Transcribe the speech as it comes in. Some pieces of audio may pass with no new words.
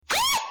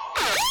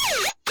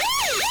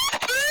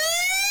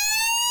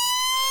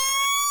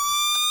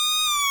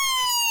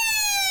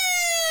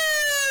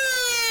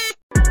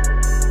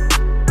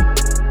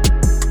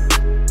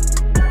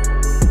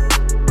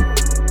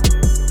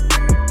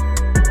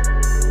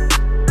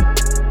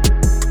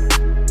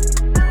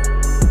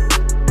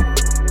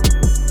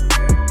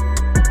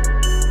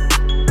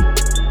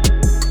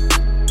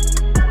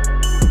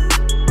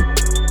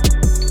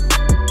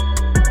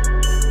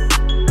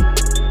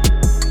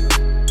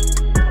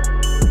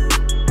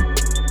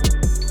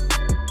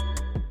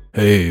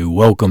Hey,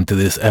 welcome to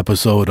this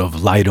episode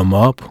of Light 'em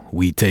Up.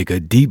 We take a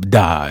deep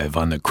dive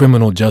on the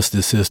criminal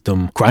justice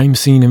system, crime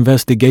scene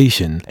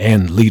investigation,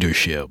 and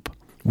leadership.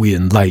 We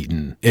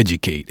enlighten,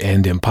 educate,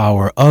 and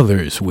empower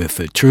others with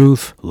the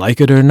truth.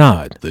 Like it or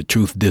not, the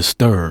truth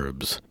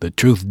disturbs, the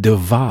truth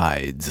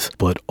divides,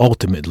 but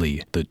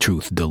ultimately the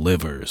truth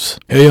delivers.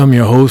 Hey, I'm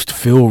your host,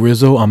 Phil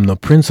Rizzo. I'm the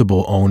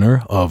principal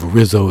owner of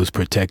Rizzo's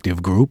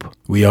Protective Group.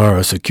 We are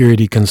a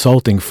security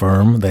consulting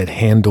firm that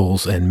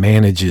handles and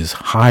manages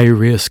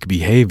high-risk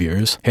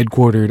behaviors,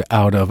 headquartered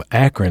out of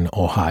Akron,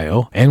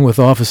 Ohio, and with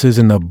offices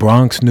in the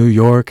Bronx, New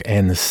York,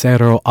 and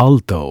Cerro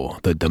Alto,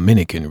 the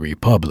Dominican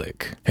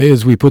Republic. Hey,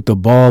 as we put the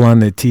ball on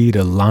the tee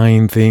to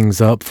line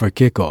things up for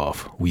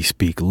kickoff, we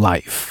speak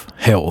life,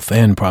 health,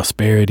 and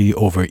prosperity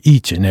over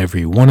each and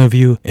every one of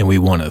you, and we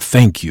want to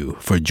thank you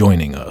for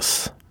joining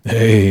us.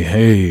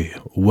 Hey,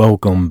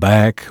 welcome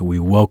back. We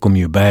welcome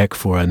you back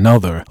for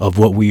another of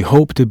what we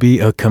hope to be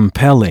a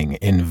compelling,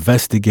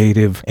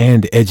 investigative,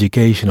 and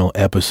educational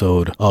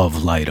episode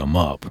of Light 'em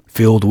Up,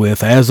 filled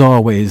with, as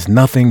always,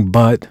 nothing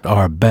but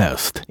our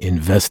best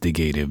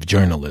investigative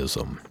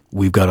journalism.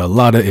 We've got a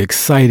lot of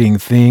exciting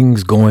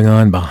things going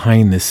on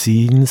behind the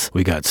scenes.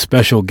 We got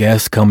special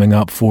guests coming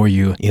up for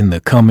you in the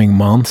coming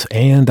months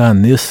and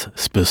on this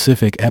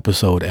specific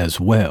episode as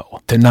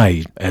well.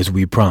 Tonight, as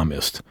we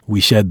promised,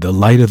 we shed the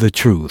light of the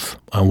truth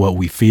on what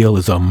we feel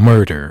is a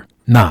murder,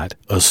 not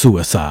a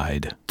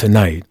suicide.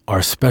 Tonight,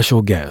 our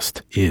special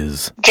guest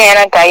is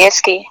Jana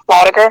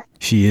Gajewski-Laudiger.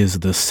 She is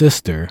the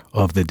sister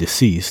of the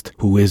deceased,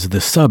 who is the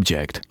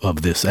subject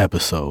of this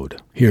episode.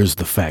 Here's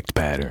the fact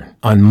pattern.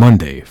 On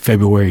Monday,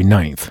 February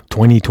 9th,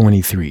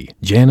 2023,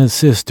 Jana's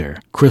sister,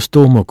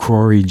 Crystal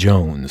McCrory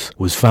Jones,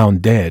 was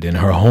found dead in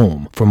her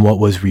home from what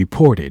was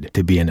reported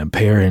to be an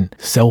apparent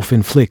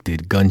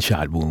self-inflicted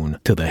gunshot wound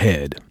to the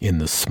head in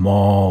the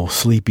small,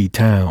 sleepy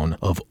town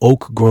of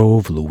Oak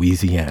Grove,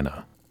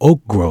 Louisiana.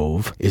 Oak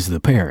Grove is the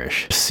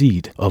parish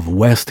seat of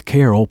West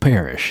Carroll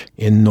Parish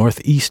in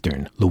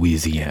northeastern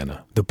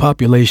Louisiana. The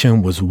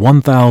population was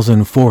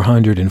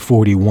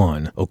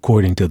 1,441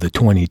 according to the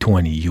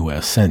 2020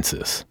 U.S.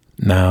 Census.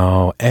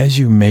 Now, as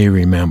you may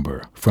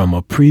remember from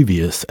a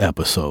previous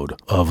episode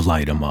of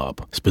Light 'em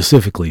Up,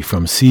 specifically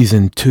from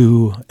Season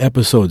 2,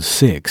 Episode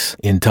 6,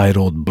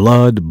 entitled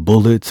Blood,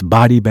 Bullets,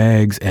 Body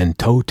Bags, and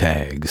Toe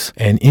Tags,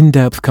 an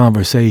in-depth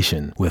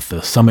conversation with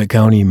the Summit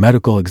County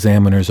Medical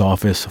Examiner's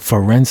Office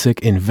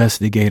Forensic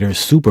Investigator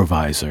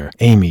Supervisor,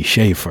 Amy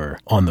Schaefer,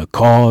 on the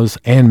cause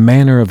and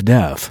manner of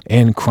death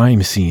and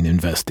crime scene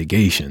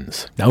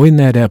investigations. Now, in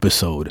that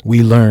episode,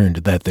 we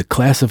learned that the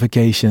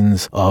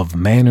classifications of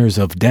manners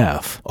of death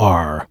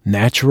are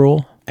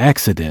natural,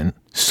 accident,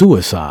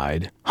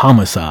 suicide,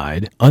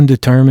 homicide,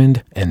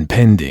 undetermined, and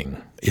pending.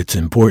 It's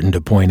important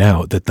to point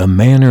out that the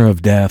manner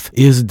of death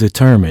is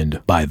determined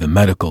by the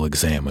medical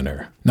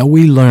examiner. Now,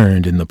 we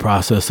learned in the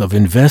process of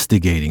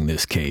investigating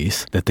this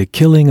case that the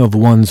killing of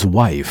one's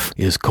wife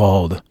is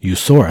called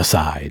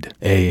usoricide,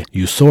 a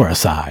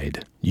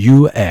usoricide,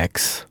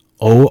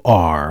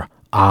 usoricide,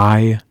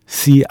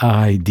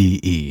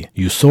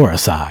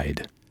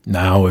 usoricide.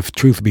 Now, if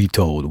truth be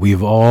told,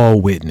 we've all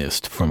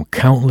witnessed from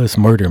countless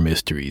murder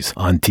mysteries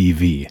on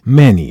TV.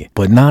 Many,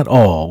 but not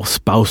all,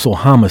 spousal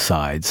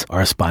homicides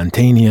are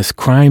spontaneous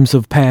crimes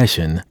of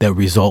passion that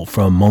result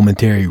from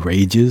momentary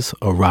rages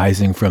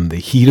arising from the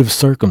heat of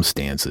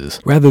circumstances,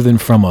 rather than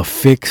from a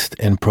fixed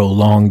and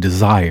prolonged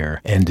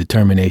desire and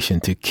determination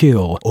to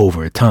kill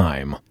over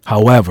time.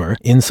 However,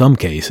 in some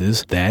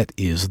cases, that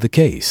is the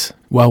case.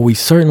 While we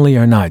certainly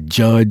are not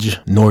judge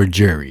nor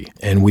jury,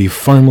 and we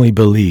firmly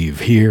believe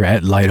here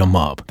at Light 'em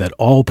Up that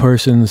all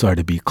persons are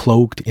to be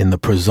cloaked in the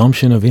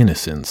presumption of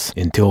innocence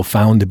until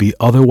found to be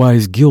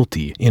otherwise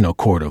guilty in a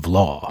court of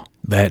law.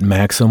 That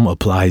maxim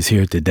applies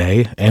here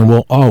today and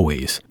will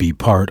always be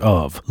part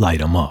of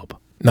Light 'em Up.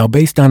 Now,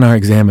 based on our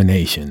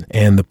examination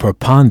and the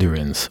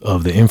preponderance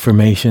of the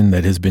information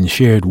that has been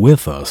shared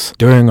with us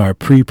during our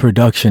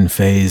pre-production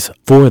phase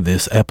for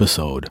this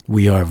episode,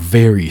 we are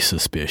very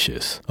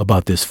suspicious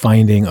about this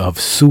finding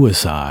of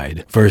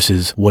suicide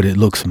versus what it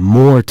looks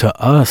more to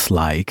us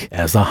like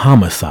as a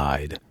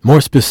homicide, more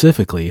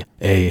specifically,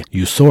 a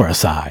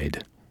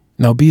usoricide.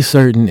 Now, be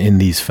certain in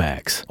these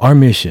facts. Our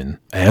mission,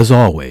 as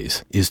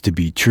always, is to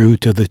be true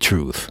to the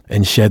truth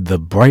and shed the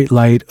bright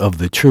light of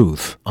the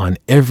truth on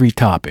every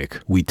topic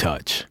we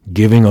touch,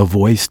 giving a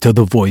voice to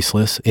the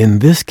voiceless, in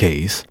this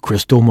case,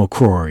 Crystal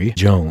McCrory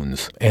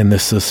Jones, and the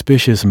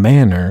suspicious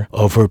manner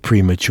of her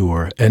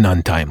premature and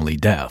untimely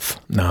death.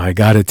 Now, I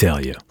gotta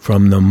tell you,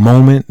 from the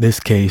moment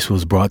this case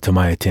was brought to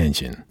my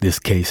attention, this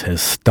case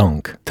has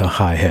stunk to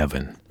high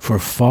heaven. For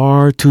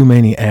far too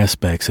many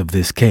aspects of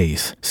this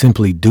case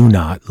simply do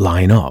not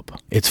line up.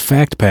 Its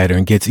fact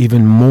pattern gets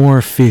even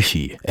more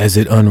fishy as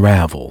it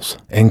unravels,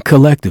 and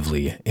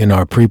collectively, in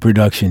our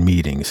pre-production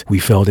meetings, we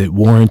felt it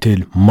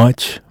warranted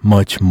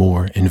much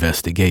more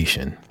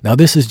investigation. Now,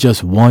 this is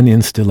just one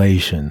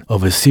installation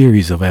of a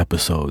series of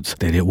episodes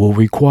that it will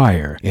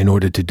require in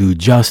order to do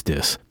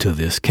justice to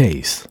this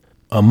case.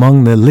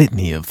 Among the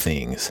litany of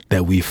things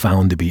that we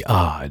found to be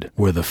odd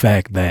were the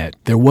fact that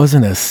there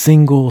wasn't a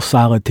single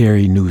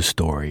solitary news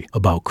story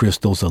about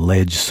Crystal's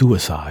alleged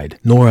suicide,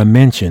 nor a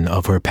mention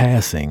of her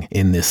passing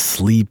in this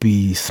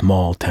sleepy,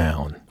 small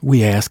town.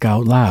 We ask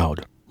out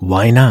loud,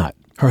 why not?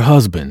 Her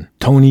husband,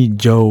 Tony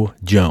Joe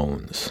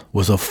Jones,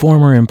 was a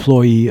former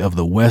employee of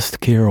the West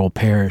Carroll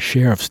Parish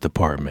Sheriff's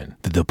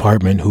Department, the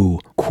department who,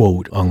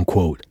 quote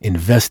unquote,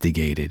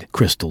 investigated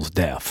Crystal's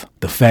death.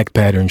 The fact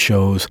pattern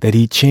shows that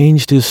he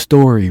changed his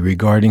story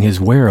regarding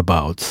his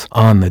whereabouts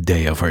on the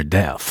day of her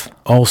death.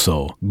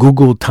 Also,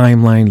 Google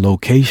timeline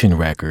location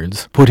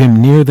records put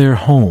him near their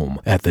home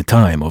at the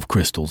time of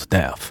Crystal's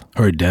death.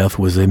 Her death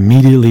was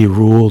immediately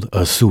ruled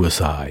a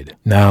suicide.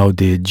 Now,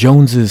 did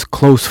Jones's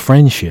close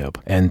friendship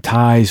and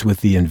ties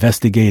with the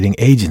investigating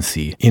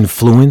agency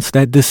influence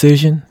that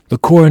decision? The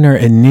coroner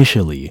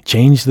initially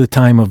changed the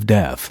time of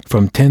death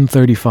from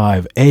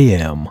 10:35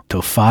 a.m. to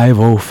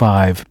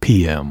 5:05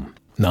 p.m.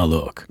 Now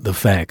look, the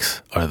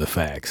facts are the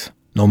facts.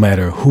 No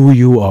matter who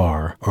you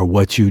are or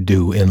what you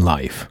do in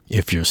life,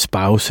 if your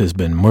spouse has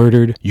been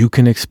murdered, you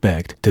can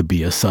expect to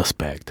be a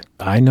suspect.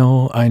 I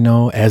know,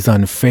 as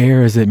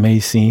unfair as it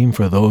may seem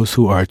for those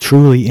who are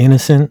truly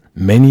innocent,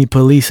 many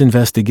police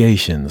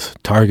investigations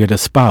target a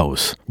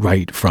spouse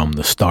right from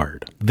the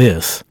start.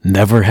 This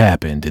never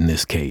happened in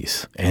this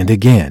case. And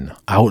again,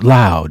 out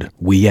loud,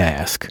 we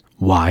ask,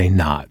 why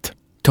not?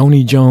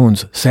 Tony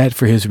Jones sat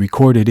for his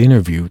recorded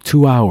interview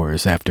 2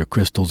 hours after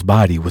Crystal's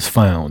body was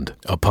found.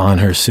 Upon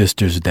her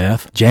sister's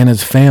death,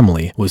 Jana's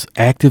family was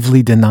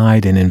actively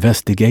denied an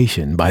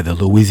investigation by the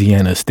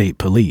Louisiana State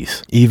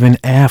Police, even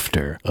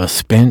after a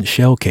spent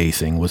shell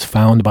casing was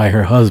found by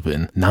her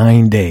husband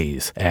 9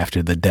 days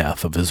after the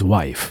death of his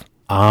wife.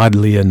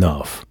 Oddly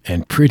enough,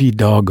 and pretty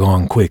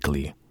doggone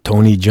quickly,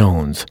 Tony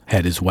Jones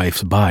had his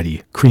wife's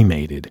body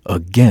cremated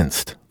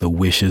against the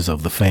wishes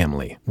of the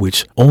family,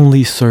 which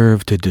only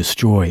served to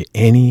destroy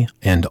any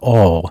and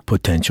all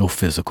potential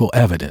physical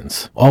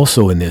evidence.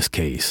 Also in this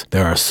case,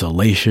 there are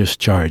salacious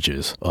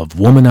charges of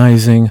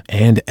womanizing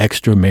and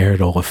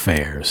extramarital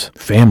affairs,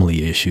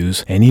 family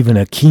issues, and even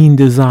a keen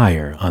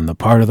desire on the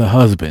part of the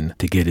husband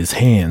to get his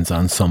hands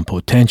on some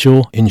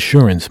potential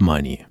insurance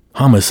money.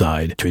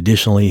 Homicide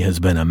traditionally has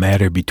been a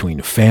matter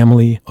between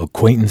family,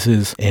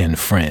 acquaintances, and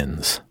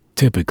friends.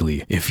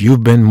 Typically, if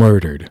you've been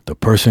murdered, the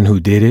person who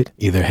did it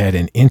either had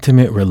an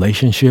intimate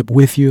relationship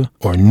with you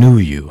or knew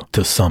you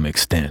to some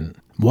extent.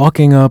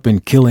 Walking up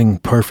and killing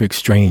perfect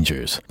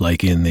strangers,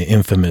 like in the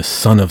infamous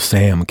Son of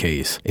Sam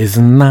case, is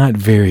not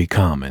very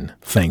common,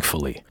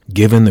 thankfully.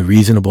 Given the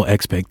reasonable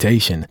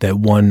expectation that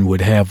one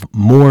would have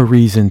more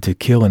reason to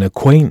kill an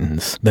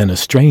acquaintance than a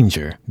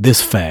stranger,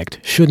 this fact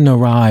shouldn't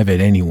arrive at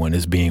anyone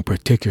as being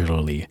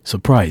particularly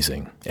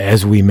surprising.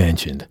 As we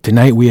mentioned,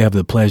 tonight we have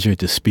the pleasure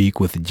to speak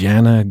with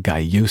Jana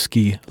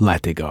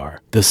Gajewski-Latigar,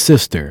 the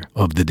sister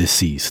of the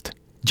deceased.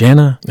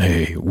 Jana,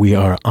 hey, we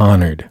are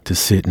honored to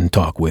sit and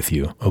talk with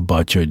you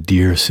about your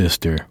dear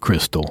sister,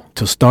 Crystal.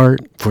 To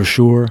start, for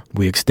sure,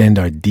 we extend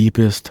our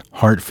deepest,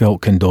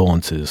 heartfelt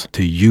condolences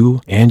to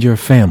you and your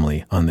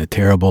family on the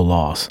terrible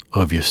loss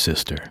of your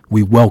sister.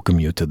 We welcome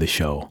you to the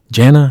show.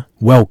 Jana,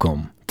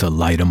 welcome to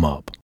Light 'em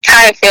Up.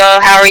 Hi,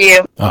 Phil. How are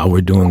you?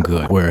 We're doing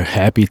good. We're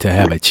happy to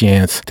have a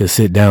chance to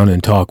sit down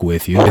and talk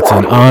with you. It's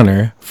an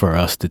honor for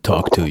us to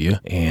talk to you,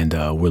 and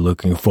we're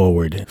looking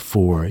forward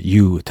for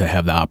you to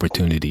have the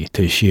opportunity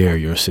to share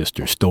your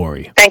sister's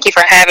story. Thank you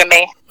for having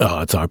me.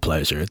 It's our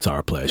pleasure. It's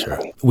our pleasure.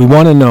 We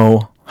want to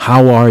know,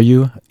 how are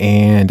you?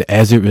 And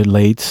as it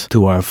relates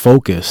to our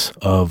focus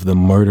of the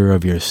murder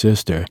of your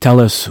sister, tell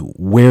us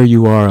where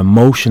you are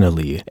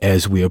emotionally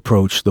as we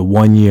approach the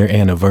 1-year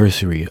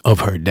anniversary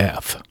of her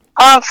death.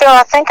 Phil,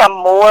 I think I'm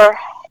more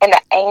in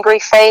the angry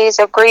phase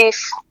of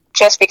grief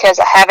just because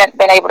I haven't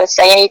been able to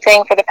say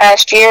anything for the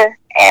past year,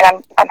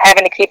 and I'm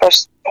having to keep her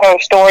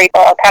story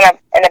kind of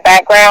in the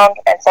background,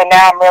 and so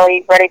now I'm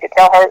really ready to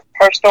tell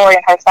her story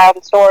and her side of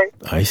the story.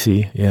 I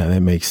see. Yeah,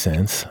 that makes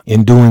sense.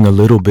 In doing a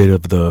little bit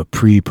of the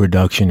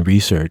pre-production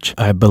research,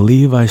 I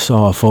believe I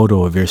saw a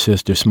photo of your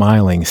sister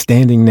smiling,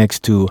 standing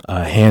next to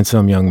a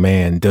handsome young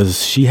man.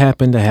 Does she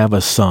happen to have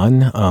a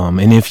son?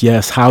 And if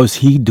yes, how's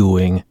he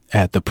doing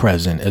at the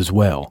present as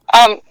well?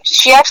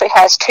 She actually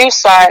has 2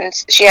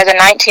 sons. She has a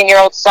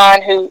 19-year-old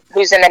son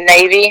who's in the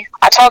Navy.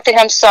 I talked to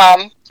him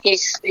some.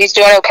 He's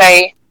doing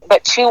okay.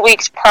 But 2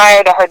 weeks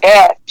prior to her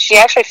death, she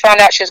actually found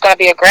out she was going to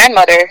be a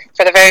grandmother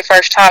for the very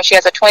first time. She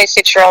has a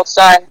 26-year-old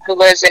son who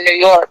lives in New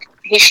York.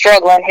 He's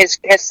struggling. His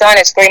son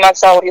is 3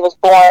 months old. He was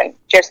born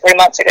just 3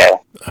 months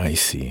ago. I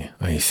see.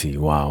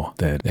 Wow.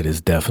 That is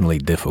definitely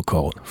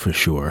difficult for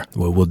sure.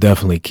 Well, we'll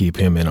definitely keep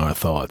him in our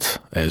thoughts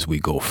as we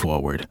go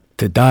forward.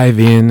 To dive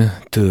in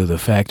to the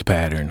fact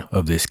pattern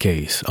of this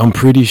case, I'm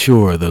pretty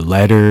sure the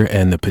letter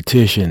and the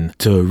petition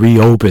to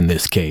reopen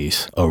this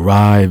case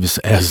arrives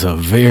as a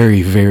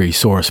very, very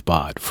sore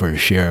spot for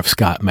Sheriff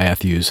Scott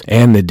Matthews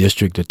and the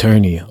District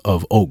Attorney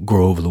of Oak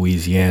Grove,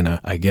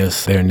 Louisiana. I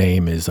guess their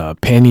name is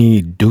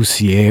Penny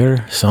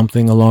Doucier,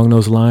 something along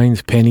those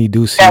lines. Penny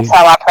Doucier. That's how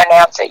how I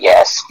pronounce it,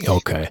 yes.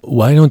 Okay.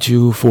 Why don't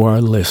you, for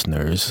our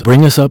listeners,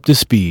 bring us up to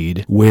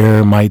speed?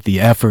 Where might the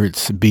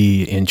efforts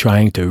be in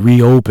trying to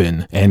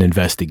reopen an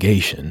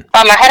investigation?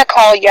 I had a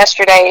call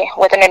yesterday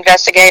with an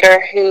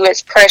investigator who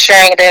is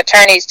pressuring the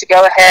attorneys to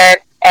go ahead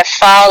and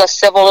file a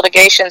civil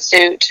litigation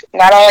suit,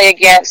 not only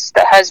against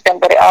the husband,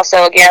 but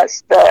also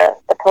against the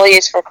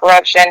police for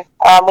corruption.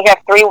 We have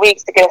 3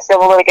 weeks to get a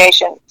civil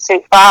litigation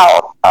suit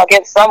filed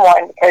against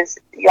someone, because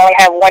you only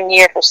have 1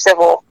 year for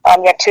civil.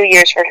 You have 2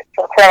 years for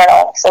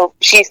criminal. So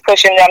she's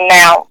pushing them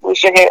now. We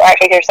should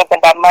actually hear something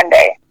by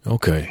Monday.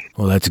 Okay.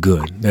 Well, that's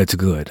good. That's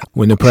good.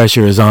 When the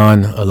pressure is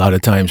on, a lot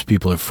of times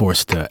people are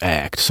forced to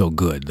act. So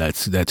good.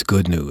 That's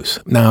good news.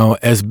 Now,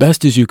 as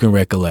best as you can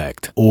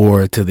recollect,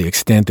 or to the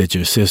extent that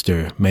your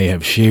sister may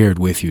have shared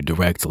with you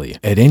directly,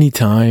 at any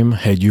time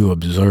had you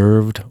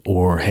observed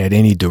or had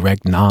any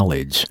direct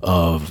knowledge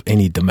of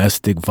any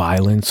domestic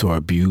violence or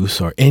abuse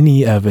or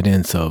any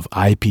evidence of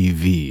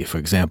IPV, for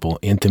example,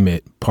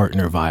 intimate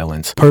partner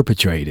violence,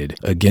 perpetrated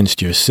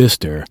against your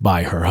sister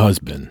by her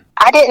husband?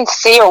 I didn't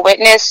see or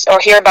witness or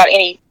hear about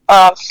any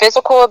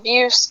physical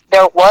abuse.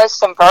 There was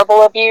some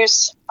verbal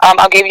abuse.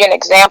 I'll give you an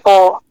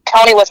example.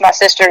 Tony was my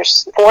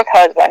sister's fourth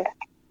husband,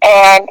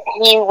 and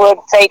he would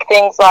say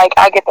things like,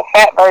 "I get the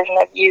fat version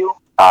of you.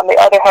 The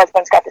other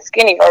husband's got the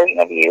skinny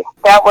version of you."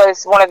 That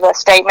was one of the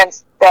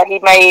statements that he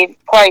made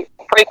quite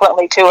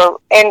frequently to her.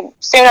 And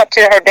soon up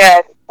to her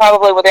death,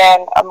 probably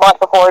within a month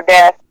before her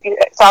death, you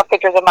saw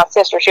pictures of my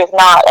sister. She was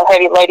not a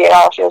heavy lady at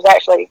all. She was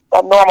actually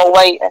a normal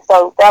weight. And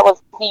so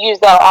he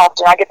used that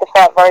often. "I get the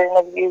fat version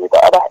of you. The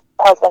other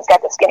husband's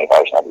got the skinny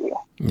version of you."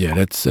 Yeah,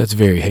 that's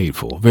very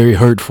hateful, very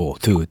hurtful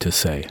too, to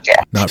say.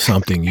 Yeah. Not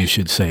something you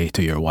should say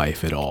to your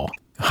wife at all.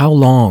 How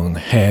long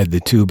had the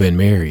two been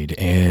married?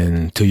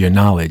 And to your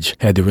knowledge,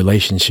 had the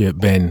relationship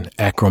been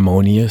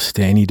acrimonious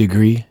to any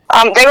degree?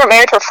 They were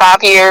married for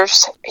 5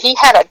 years. He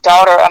had a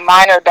daughter, a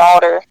minor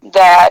daughter,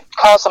 that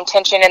caused some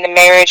tension in the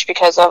marriage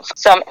because of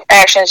some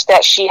actions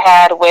that she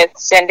had with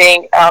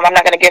sending, I'm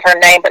not going to give her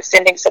name, but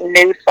sending some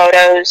nude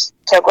photos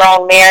to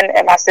grown men,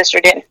 and my sister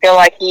didn't feel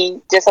like he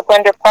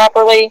disciplined her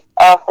properly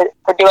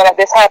for doing that.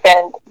 This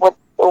happened with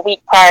a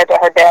week prior to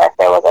her death.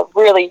 There was a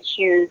really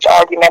huge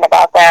argument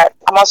about that.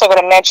 I'm also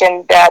going to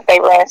mention that they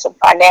were in some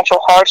financial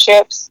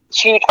hardships,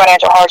 huge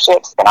financial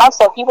hardships, and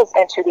also he was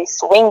into the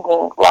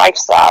swinging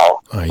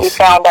lifestyle. We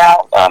found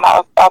out,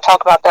 I'll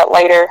talk about that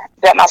later,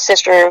 that my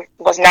sister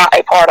was not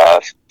a part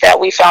of, that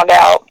we found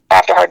out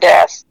after her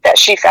death, that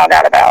she found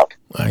out about.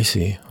 I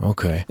see.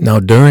 Okay. Now,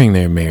 during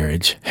their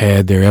marriage,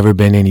 had there ever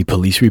been any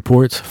police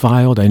reports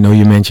filed? I know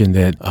you mentioned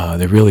that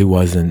there really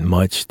wasn't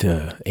much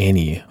to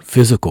any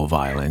physical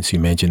violence. You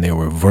mentioned there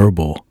were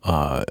verbal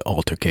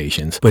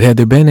altercations. But had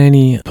there been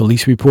any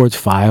police reports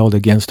filed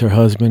against her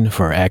husband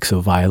for acts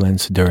of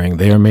violence during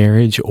their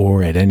marriage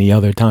or at any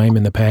other time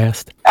in the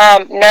past?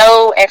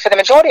 No, and for the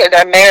majority of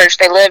their marriage,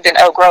 they lived in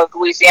Oak Grove,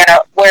 Louisiana,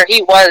 where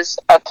he was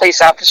a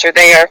police officer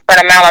there for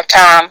an amount of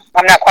time.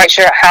 I'm not quite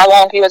sure how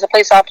long he was a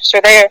police officer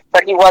there,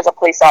 but he was a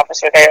police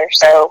officer there.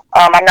 So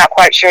I'm not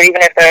quite sure,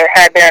 even if there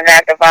had been an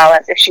act of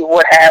violence, if she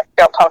would have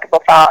felt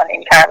comfortable filing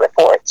any kind of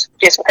reports,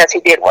 just because he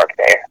did work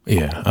there.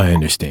 Yeah, I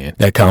understand.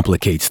 That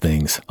complicates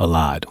things a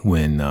lot.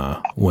 When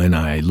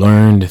I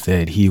learned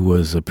that he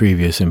was a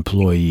previous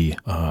employee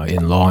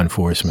in law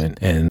enforcement,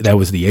 and that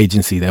was the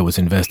agency that was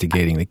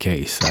investigating the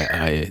case,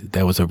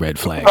 that was a red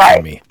flag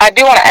for me. I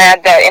do want to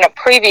add that in a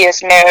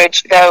previous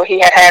marriage, though, he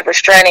had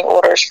restraining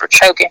orders for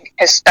choking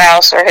his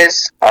spouse or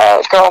his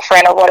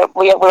girlfriend, or what.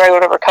 We were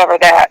able to recover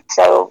that.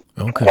 So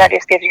that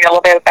just gives you a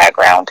little bit of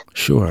background.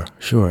 Sure,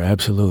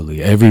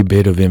 absolutely. Every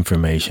bit of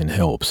information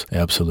helps,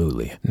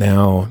 absolutely.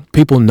 Now,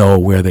 people know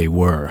where they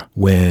were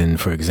when,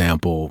 for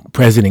example,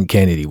 President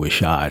Kennedy was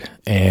shot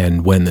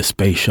and when the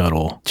space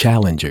shuttle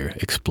Challenger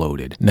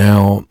exploded.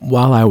 Now,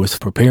 while I was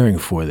preparing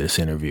for this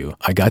interview,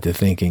 I got to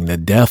thinking the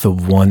death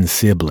of one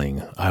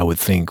sibling, I would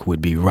think,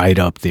 would be right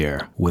up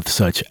there with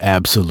such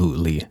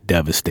absolutely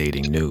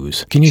devastating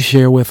news. Can you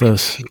share with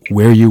us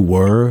where you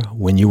were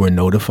when you were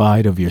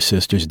notified of your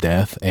sister's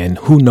death, and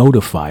who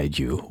notified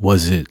you?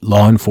 Was it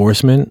law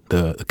enforcement,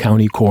 the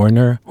county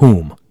coroner?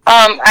 Whom?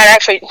 I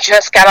actually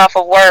just got off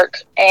of work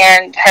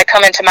and had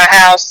come into my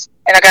house,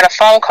 and I got a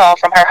phone call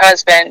from her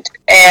husband,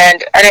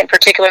 and I didn't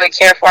particularly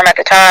care for him at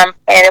the time,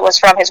 and it was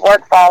from his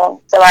work phone,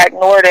 so I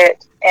ignored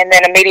it. And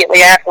then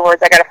immediately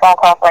afterwards, I got a phone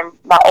call from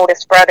my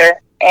oldest brother,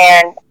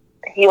 and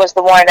he was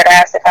the one that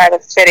asked if I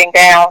was sitting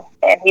down,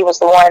 and he was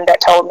the one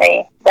that told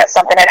me that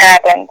something had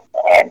happened,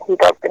 and he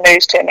broke the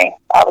news to me.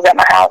 I was at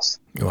my house.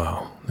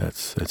 Wow,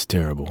 that's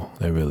terrible.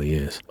 That really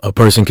is. A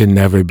person can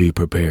never be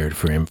prepared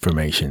for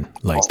information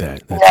like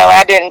that. No,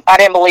 I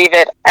didn't believe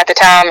it at the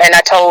time, and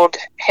I told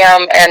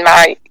him and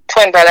my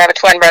twin brother, I have a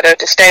twin brother,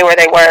 to stay where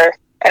they were,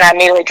 and I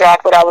immediately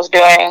dropped what I was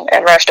doing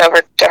and rushed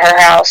over to her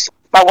house.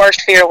 My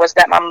worst fear was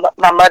that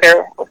my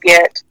mother would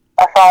get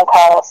a phone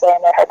call saying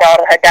that her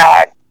daughter had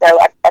died. So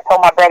I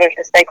told my brothers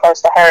to stay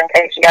close to her in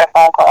case she got a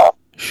phone call.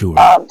 Sure.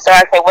 So I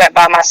actually went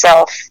by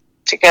myself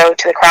to go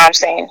to the crime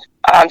scene,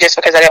 just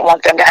because I didn't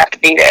want them to have to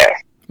be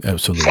there.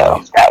 Absolutely.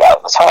 So that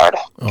was hard.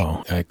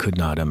 Oh, I could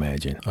not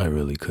imagine. I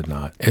really could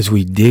not. As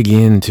we dig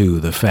into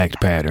the fact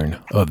pattern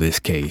of this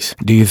case,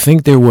 do you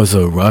think there was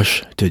a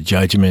rush to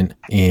judgment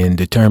in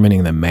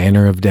determining the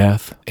manner of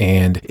death?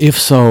 And if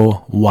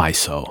so, why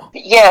so?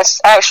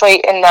 Yes,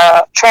 actually, in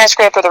the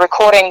transcript of the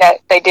recording that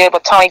they did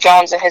with Tony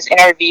Jones in his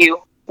interview,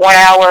 1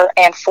 hour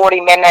and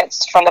 40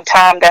 minutes from the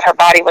time that her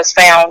body was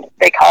found,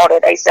 they called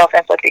it a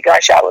self-inflicted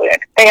gunshot wound.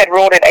 They had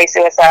ruled it a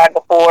suicide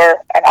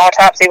before an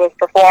autopsy was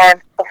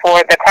performed,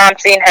 before the crime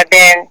scene had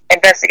been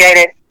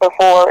investigated,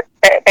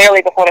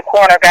 barely before the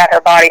coroner got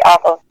her body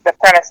off of the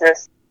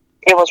premises.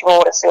 It was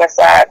ruled a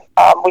suicide.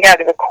 We have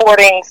the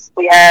recordings.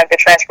 We have the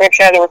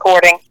transcription of the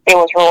recording. It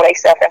was ruled a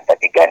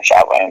self-inflicted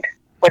gunshot wound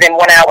within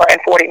 1 hour and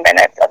 40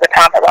 minutes of the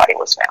time her body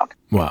was found.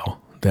 Wow.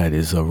 That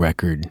is a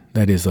record.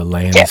 That is a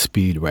land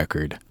speed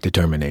record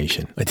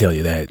determination. I tell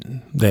you,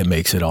 that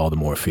makes it all the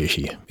more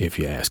fishy, if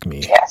you ask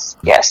me.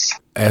 Yes.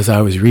 As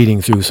I was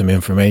reading through some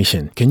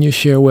information, can you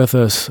share with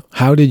us,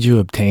 how did you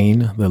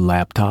obtain the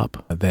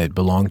laptop that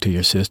belonged to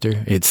your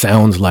sister? It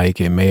sounds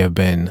like it may have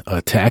been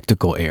a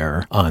tactical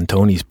error on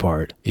Tony's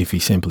part if he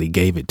simply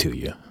gave it to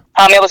you.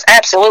 It was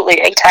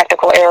absolutely a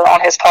tactical error on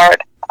his part.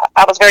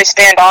 I was very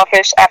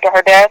standoffish after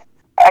her death.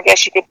 I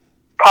guess you could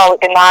call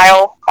it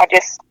denial. I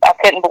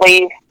couldn't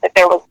believe that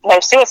there was no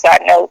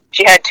suicide note.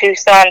 She had 2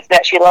 sons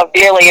that she loved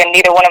dearly, and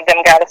neither one of them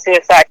got a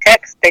suicide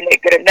text. They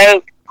didn't get a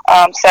note.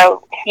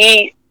 So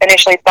he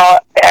initially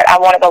thought that I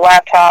wanted the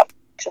laptop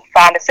to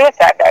find a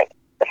suicide note.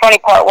 The funny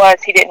part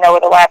was he didn't know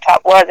where the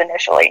laptop was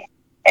initially.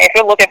 And if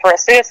you're looking for a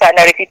suicide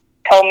note, if you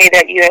told me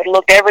that you had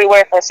looked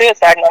everywhere for a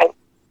suicide note,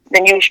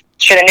 then you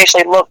should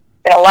initially look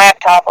in a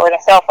laptop or in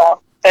a cell phone.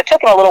 So it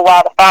took him a little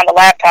while to find the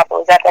laptop that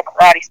was at the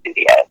karate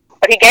studio.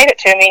 But he gave it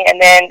to me, and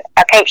then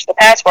I coached the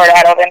password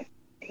out of him.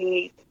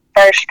 He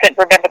first couldn't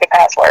remember the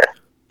password,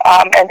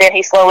 and then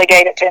he slowly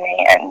gave it to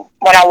me. And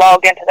when I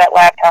logged into that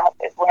laptop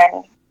is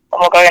when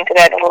we'll go into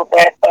that in a little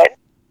bit, but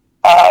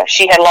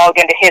she had logged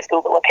into his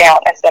Google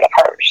account instead of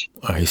hers.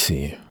 I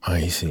see.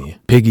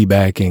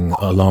 Piggybacking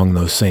along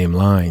those same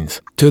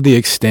lines, to the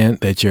extent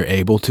that you're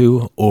able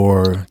to,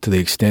 or to the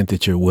extent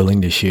that you're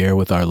willing to share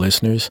with our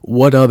listeners,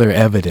 what other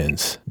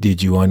evidence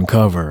did you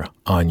uncover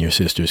on your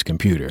sister's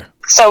computer?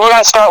 So we're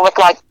going to start with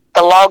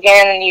the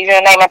login,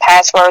 username, and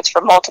passwords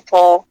for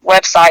multiple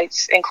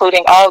websites,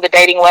 including all the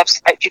dating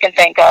websites you can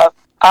think of.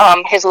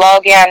 His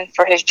login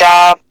for his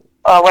job,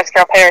 West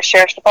Carroll Parish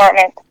Sheriff's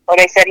Department, where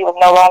they said he was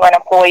no longer an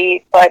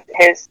employee, but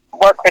his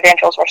work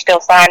credentials were still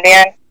signed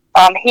in.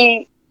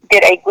 He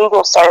did a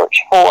Google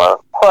search for,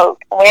 quote,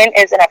 when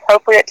is an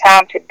appropriate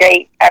time to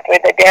date after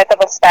the death of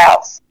a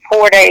spouse,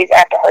 4 days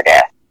after her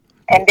death.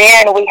 And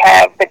then we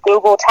have the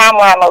Google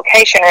timeline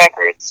location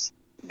records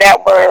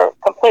that were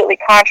completely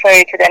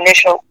contrary to the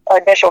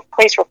initial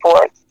police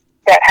reports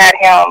that had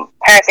him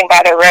passing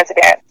by their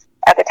residence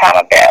at the time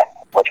of death,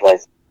 which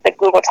was the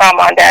Google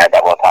timeline data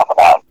that we'll talk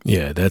about.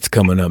 Yeah, that's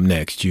coming up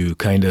next. You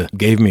kind of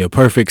gave me a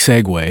perfect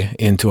segue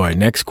into our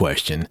next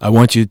question. I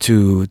want you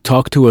to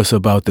talk to us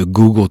about the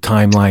Google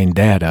timeline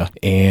data,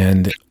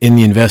 and in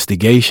the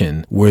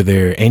investigation, were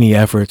there any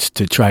efforts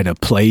to try to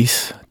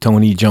place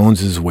Tony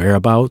Jones's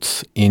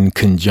whereabouts in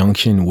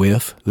conjunction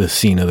with the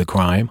scene of the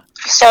crime?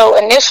 So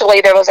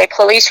initially there was a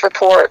police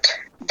report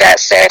that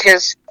said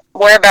his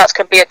whereabouts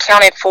could be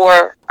accounted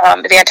for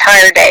the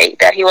entire day,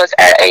 that he was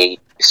at a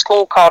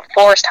school called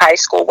Forest High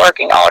School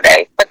working all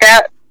day. But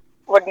that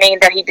would mean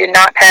that he did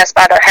not pass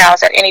by their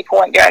house at any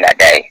point during that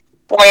day.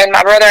 When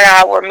my brother and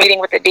I were meeting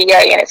with the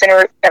DA, and it's in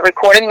a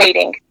recorded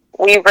meeting,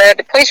 we read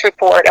the police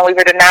report and we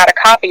were denied a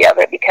copy of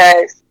it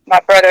because my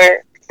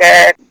brother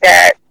said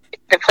that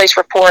the police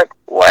report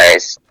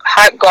was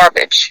hot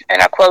garbage,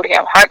 and I quote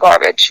him, hot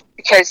garbage,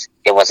 because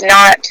it was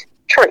not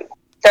true.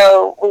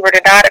 So we were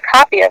denied a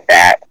copy of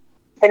that.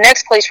 The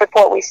next police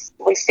report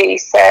we see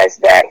says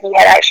that he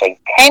had actually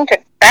came to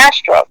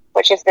Bastrop,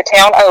 which is the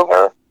town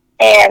over,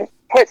 and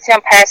puts him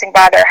passing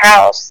by their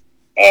house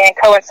and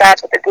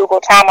coincides with the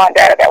Google timeline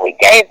data that we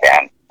gave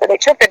them. So they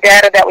took the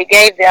data that we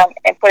gave them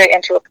and put it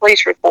into a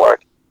police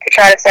report to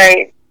try to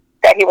say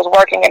that he was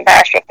working in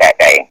Bastrop that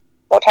day.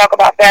 We'll talk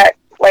about that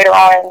later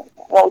on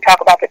when we talk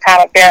about the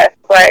time of death.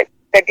 But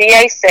the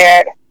DA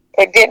said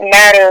it didn't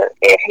matter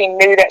if he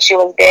knew that she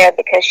was dead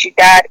because she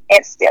died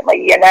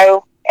instantly, and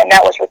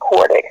that was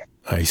recorded.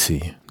 I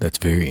see. That's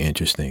very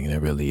interesting.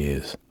 That really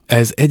is.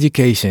 As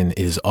education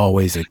is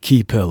always a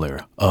key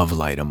pillar of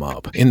Light 'em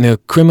Up, in the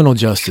criminal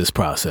justice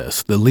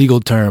process, the legal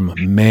term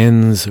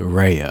mens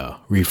rea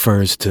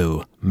refers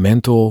to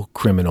mental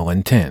criminal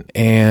intent,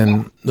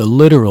 and the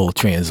literal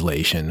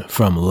translation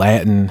from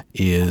Latin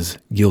is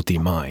guilty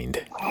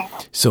mind.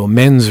 So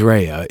mens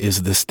rea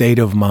is the state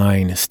of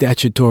mind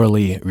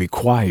statutorily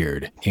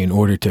required in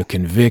order to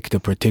convict a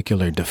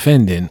particular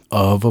defendant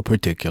of a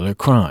particular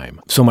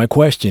crime. So my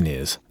question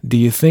is, do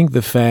you think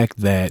the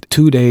fact that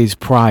 2 days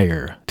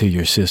prior to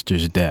your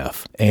sister's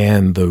death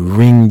and the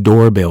Ring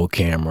doorbell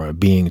camera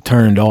being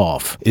turned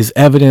off is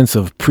evidence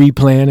of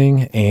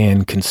pre-planning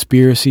and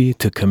conspiracy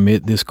to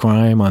commit this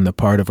crime on the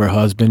part of her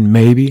husband,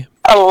 maybe?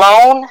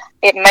 Alone,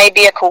 it may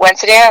be a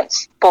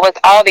coincidence, but with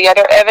all the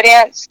other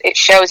evidence, it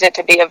shows it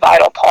to be a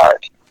vital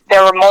part.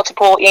 There were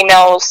multiple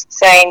emails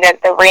saying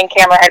that the Ring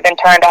camera had been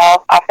turned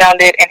off. I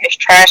found it in his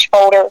trash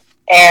folder,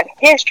 and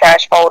his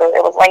trash folder,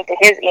 it was linked to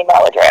his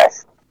email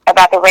address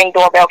about the Ring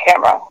doorbell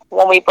camera.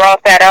 When we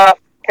brought that up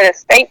to the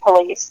state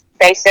police,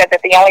 they said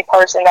that the only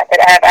person that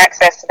could have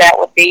access to that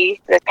would be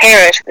the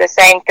parish, the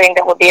same thing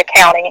that would be a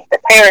county, the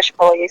parish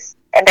police,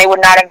 and they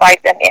would not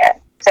invite them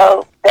in.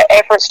 So the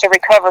efforts to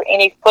recover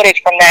any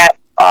footage from that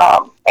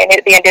and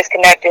it being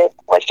disconnected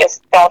was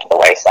just thrown to the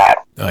wayside.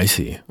 I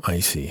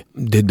see.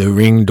 Did the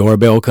Ring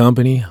doorbell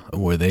company,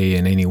 were they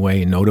in any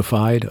way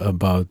notified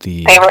about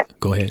the...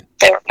 Go ahead.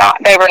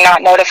 They were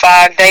not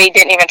notified. They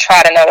didn't even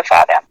try to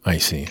notify them. I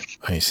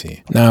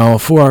see. Now,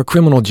 for our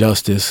criminal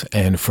justice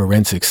and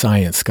forensic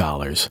science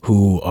scholars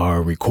who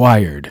are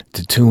required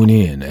to tune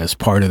in as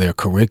part of their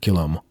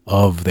curriculum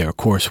of their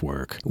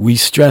coursework, we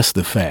stress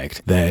the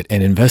fact that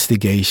an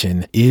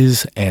investigation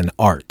is an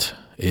art.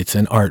 It's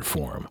an art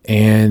form,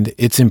 and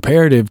it's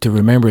imperative to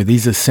remember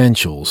these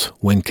essentials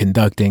when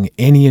conducting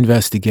any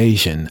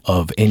investigation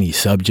of any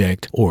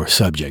subject or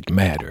subject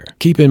matter.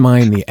 Keep in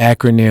mind the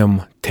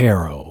acronym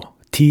TAROT,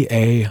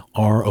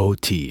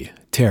 T-A-R-O-T.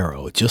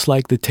 Tarot, just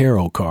like the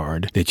tarot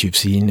card that you've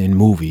seen in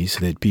movies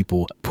that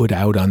people put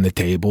out on the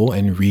table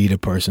and read a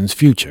person's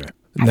future.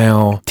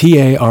 Now,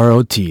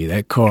 T-A-R-O-T,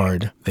 that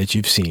card that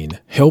you've seen,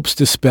 helps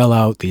to spell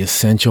out the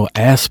essential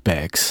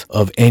aspects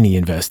of any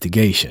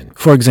investigation.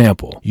 For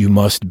example, you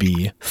must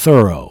be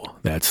thorough.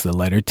 That's the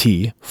letter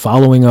T,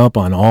 following up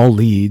on all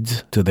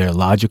leads to their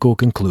logical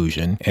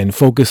conclusion and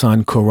focus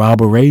on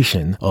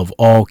corroboration of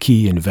all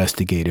key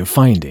investigative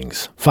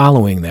findings.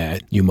 Following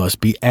that, you must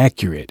be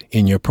accurate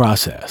in your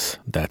process.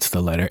 That's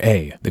the letter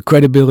A. The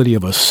credibility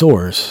of a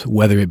source,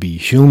 whether it be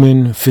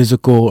human,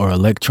 physical, or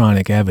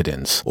electronic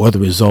evidence, or the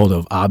result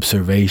of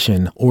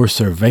observation or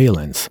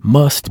surveillance,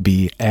 must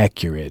be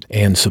accurate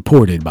and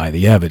supported by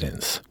the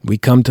evidence. We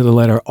come to the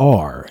letter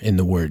R in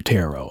the word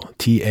tarot,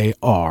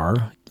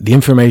 T-A-R. The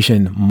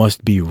information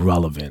must be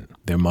relevant.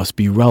 There must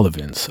be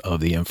relevance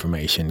of the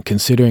information,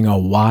 considering a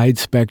wide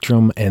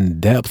spectrum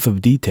and depth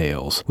of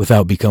details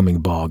without becoming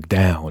bogged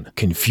down,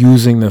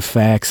 confusing the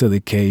facts of the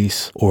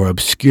case, or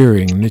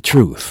obscuring the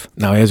truth.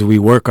 Now, as we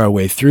work our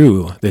way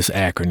through this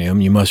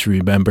acronym, you must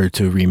remember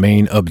to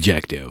remain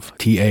objective,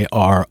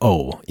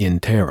 T-A-R-O, in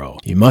tarot.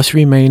 You must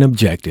remain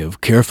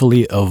objective,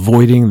 carefully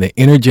avoiding the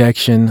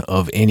interjection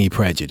of any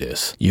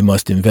prejudice. You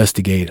must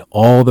investigate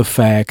all the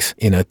facts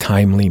in a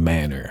timely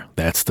manner.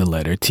 That's the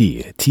letter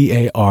T,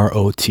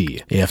 T-A-R-O-T.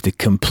 You have to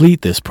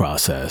complete this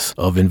process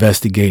of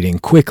investigating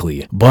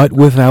quickly, but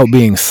without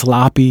being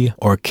sloppy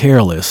or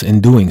careless in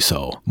doing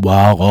so,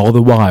 while all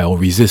the while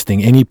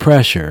resisting any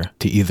pressure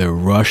to either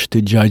rush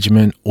to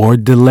judgment or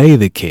delay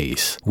the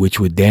case, which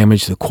would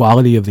damage the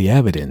quality of the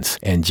evidence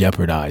and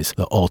jeopardize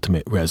the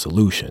ultimate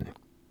resolution.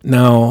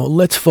 Now,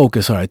 let's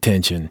focus our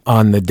attention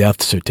on the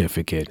death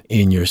certificate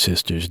in your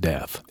sister's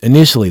death.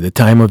 Initially, the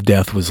time of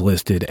death was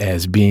listed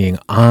as being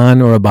on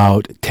or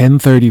about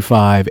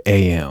 10:35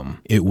 a.m.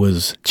 It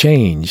was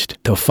changed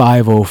to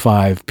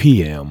 5:05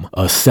 p.m.,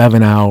 a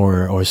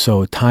 7-hour or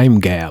so time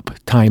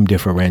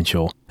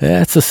differential.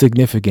 That's a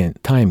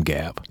significant time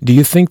gap. Do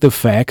you think the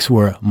facts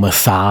were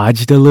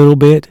massaged a little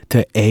bit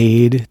to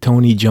aid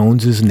Tony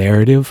Jones's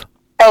narrative?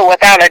 Oh,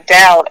 without a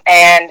doubt.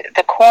 And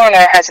the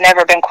coroner has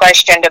never been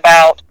questioned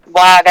about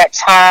why that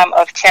time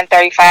of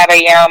 10:35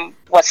 a.m.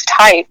 was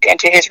typed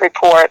into his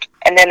report,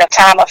 and then the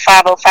time of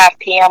 5:05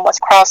 p.m. was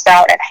crossed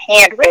out and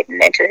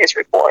handwritten into his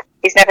report.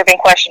 He's never been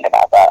questioned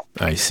about that.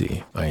 I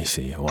see.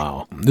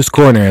 Wow. This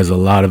coroner has a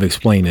lot of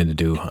explaining to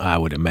do, I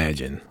would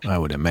imagine.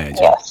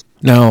 Yes.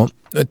 Now,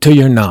 to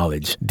your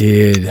knowledge,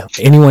 did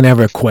anyone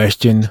ever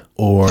question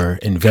or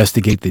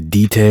investigate the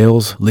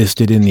details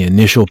listed in the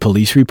initial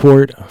police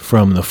report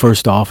from the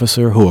first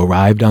officer who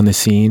arrived on the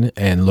scene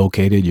and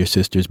located your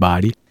sister's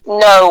body?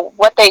 No,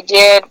 what they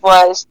did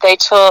was they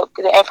took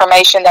the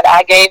information that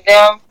I gave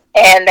them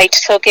and they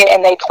took it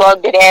and they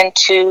plugged it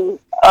into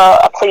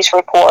a police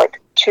report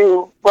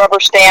to rubber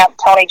stamp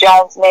Tony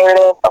Jones'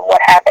 narrative of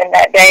what happened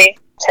that day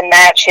to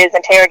match his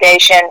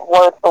interrogation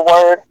word for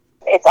word.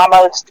 It's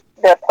almost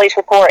the police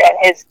report and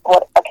his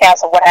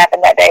accounts of what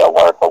happened that day are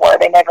word for word.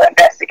 They never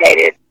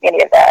investigated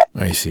any of that.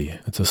 I see.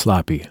 It's a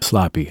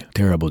sloppy,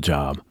 terrible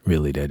job,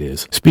 really, that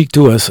is. Speak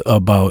to us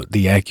about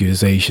the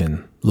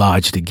accusation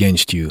lodged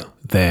against you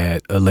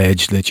that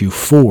alleged that you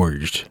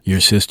forged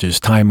your sister's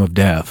time of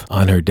death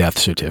on her death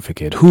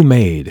certificate. Who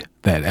made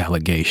that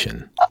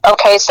allegation?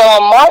 Okay, so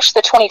on March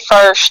the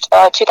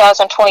 21st,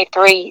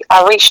 2023,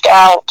 I reached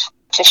out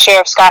to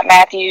Sheriff Scott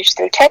Matthews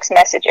through text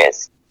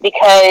messages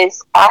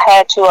because I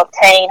had to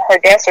obtain her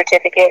death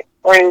certificate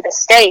through the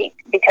state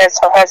because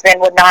her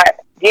husband would not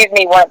give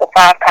me one of the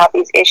 5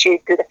 copies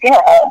issued through the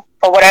funeral home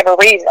for whatever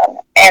reason.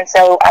 And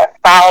so I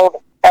filed,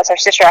 as her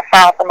sister, I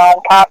filed for my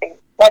own copy.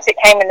 Once it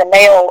came in the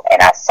mail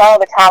and I saw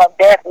the time of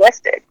death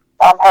listed,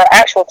 her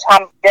actual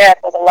time of death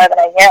was 11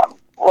 a.m.,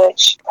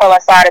 which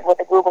coincided with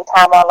the Google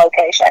timeline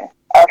location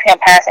of him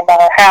passing by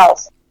her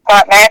house.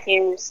 Client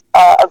Matthews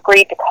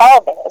agreed to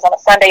call me. It was on a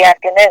Sunday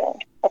afternoon.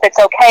 If it's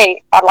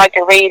okay, I'd like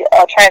to read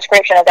a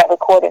transcription of that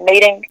recorded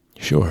meeting.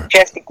 Sure.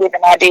 Just to give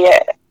an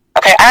idea.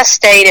 Okay, I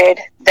stated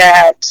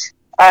that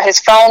his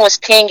phone was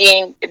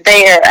pinging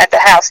there at the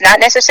house, not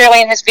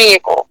necessarily in his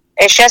vehicle.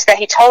 It's just that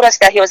he told us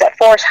that he was at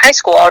Forest High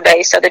School all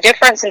day, so the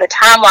difference in the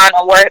timeline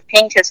on where it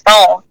pinged his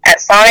phone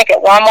at Sonic,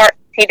 at Walmart,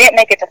 he didn't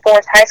make it to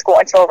Forest High School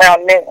until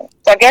around noon.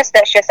 So I guess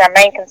that's just our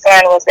main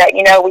concern was that,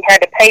 we had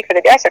to pay for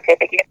the death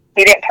certificate.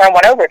 He didn't turn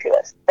one over to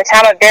us. The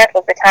time of death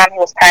was the time he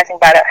was passing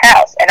by that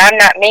house. And I'm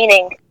not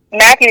meaning,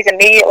 Matthews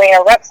immediately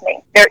interrupts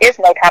me. There is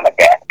no time of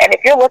death. And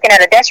if you're looking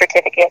at a death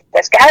certificate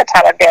that's got a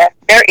time of death,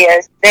 there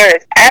is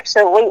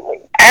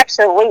absolutely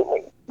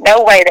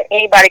no way that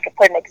anybody could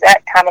put an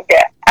exact time of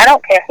death. I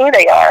don't care who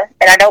they are,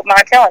 and I don't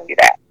mind telling you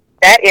that.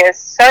 That is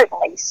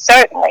certainly,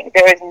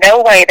 there is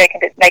no way they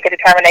can make a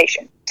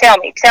determination. Tell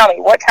me,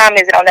 what time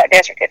is it on that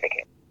death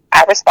certificate?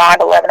 I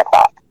respond 11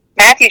 o'clock.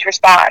 Matthews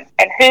responds,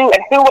 and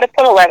who would have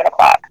put 11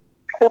 o'clock?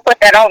 Who put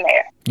that on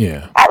there?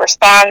 Yeah. I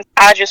respond,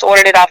 I just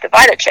ordered it off the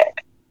VitaCheck.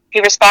 He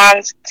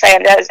responds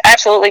saying that is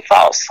absolutely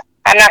false.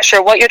 I'm not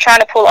sure what you're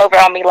trying to pull over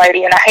on me,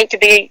 lady, and I hate to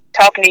be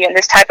talking to you in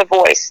this type of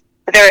voice.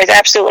 But there is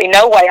absolutely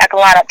no way I can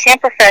line up 10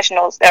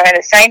 professionals that are in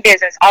the same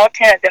business. All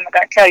 10 of them are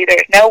going to tell you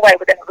there's no way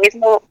within a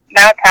reasonable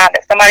amount of time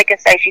that somebody can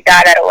say she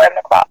died at 11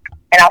 o'clock.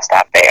 And I'll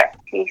stop there.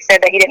 He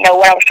said that he didn't know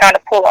what I was trying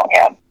to pull on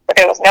him. But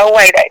there was no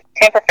way that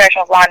 10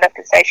 professionals lined up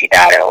to say she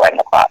died at 11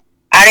 o'clock.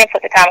 I didn't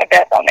put the time of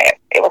death on there.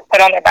 It was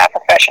put on there by a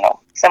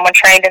professional, someone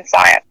trained in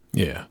science.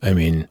 Yeah. I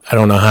mean, I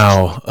don't know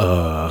how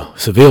a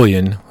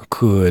civilian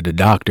could a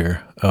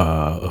doctor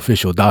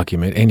official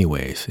document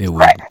anyways. It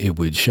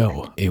would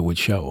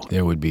show.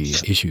 There would be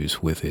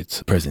issues with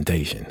its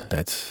presentation.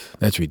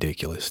 That's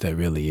ridiculous. That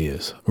really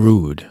is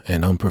rude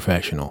and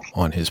unprofessional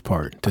on his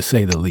part, to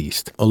say the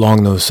least.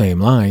 Along those same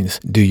lines,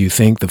 do you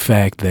think the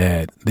fact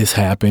that this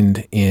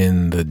happened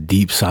in the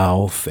Deep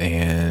South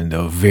and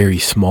a very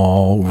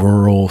small,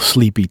 rural,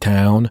 sleepy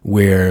town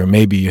where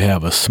maybe you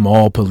have a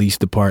small police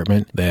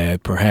department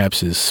that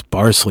perhaps is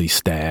sparsely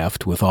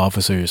staffed with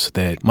officers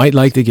that might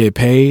like to get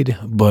paid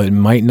but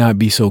might not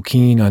be so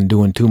keen on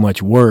doing too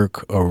much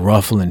work or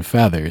ruffling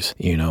feathers,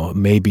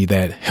 maybe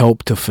that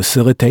helped to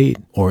facilitate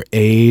or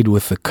aid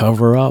with the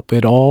cover-up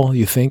at all,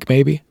 you think,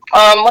 maybe?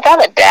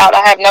 Without a doubt,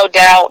 I have no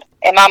doubt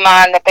in my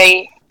mind that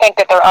they think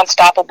that they're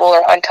unstoppable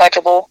or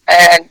untouchable,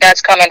 and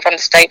that's coming from the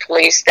state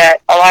police, that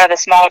a lot of the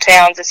small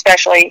towns,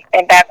 especially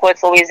in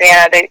backwoods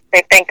Louisiana,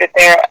 they think that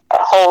they're a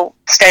whole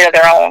state of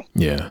their own.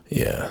 Yeah.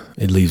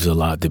 It leaves a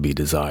lot to be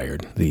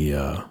desired,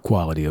 the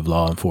quality of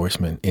law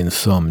enforcement in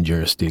some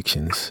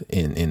jurisdictions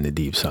in the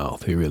Deep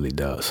South. It really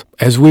does.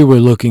 As we were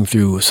looking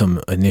through some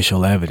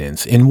initial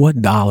evidence, in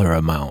what dollar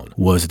amount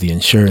was the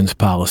insurance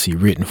policy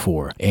written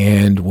for?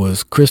 And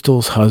was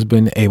Crystal's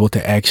husband able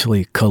to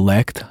actually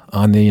collect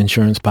on the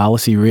insurance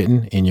policy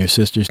written in your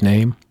sister's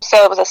name?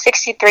 So it was a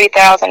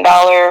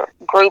 $63,000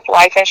 group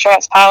life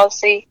insurance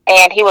policy,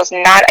 and he was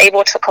not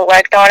able to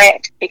collect on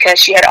it because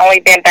she had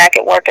only been back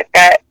at work at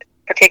that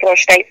particular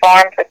state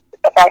farm for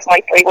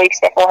approximately 3 weeks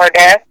before her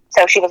death.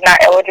 So she was not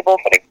eligible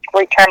for the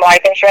group term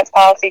life insurance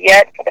policy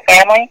yet for the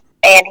family.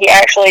 And he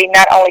actually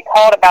not only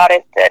called about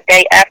it the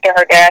day after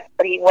her death,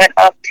 but he went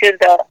up to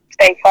the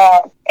state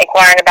farm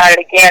inquiring about it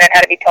again and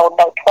had to be told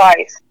no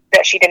twice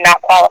that she did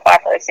not qualify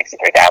for a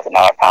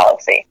 $63,000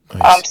 policy.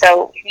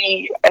 So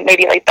he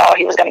immediately thought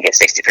he was going to get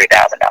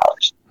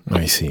 $63,000.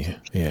 I see.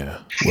 Yeah.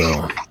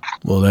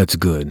 Well, that's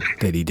good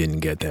that he didn't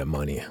get that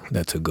money.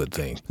 That's a good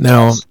thing.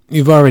 Now,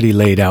 you've already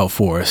laid out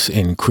for us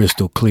in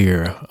crystal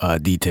clear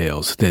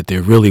details that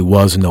there really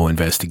was no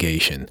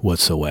investigation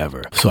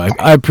whatsoever. So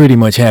I pretty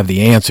much have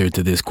the answer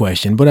to this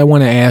question, but I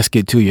want to ask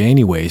it to you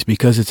anyways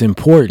because it's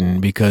important,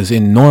 because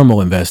in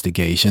normal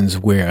investigations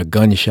where a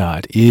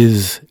gunshot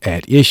is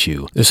at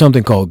issue, there's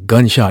something called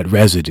gunshot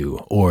residue,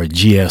 or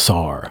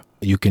GSR.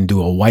 You can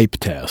do a wipe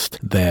test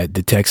that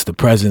detects the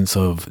presence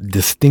of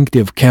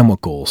distinctive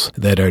chemicals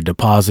that are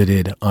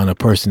deposited on a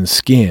person's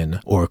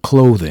skin or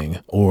clothing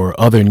or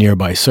other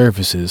nearby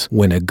surfaces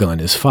when a gun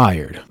is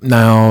fired.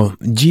 Now,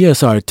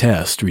 GSR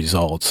test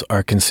results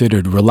are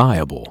considered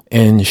reliable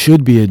and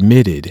should be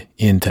admitted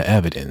into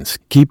evidence,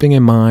 keeping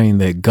in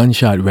mind that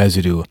gunshot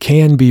residue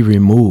can be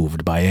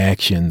removed by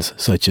actions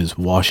such as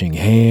washing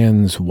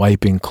hands,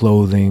 wiping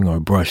clothing, or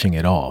brushing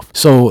it off.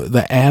 So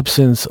the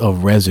absence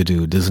of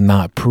residue does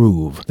not prove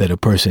that a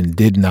person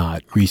did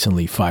not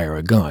recently fire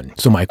a gun.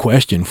 So my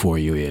question for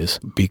you is,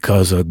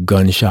 because a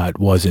gunshot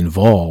was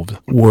involved,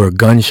 were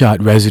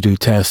gunshot residue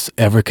tests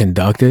ever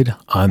conducted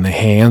on the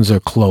hands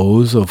or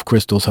clothes of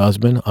Crystal's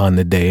husband on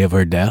the day of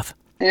her death?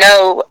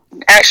 No,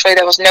 actually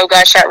there was no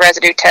gunshot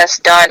residue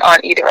test done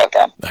on either of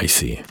them. I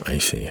see.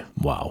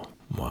 Wow.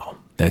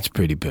 That's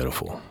pretty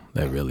pitiful.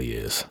 That really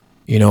is.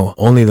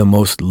 Only the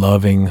most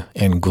loving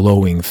and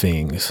glowing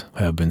things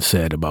have been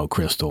said about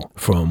Crystal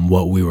from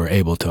what we were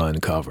able to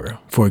uncover.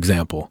 For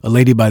example, a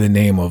lady by the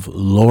name of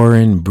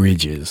Lauren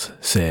Bridges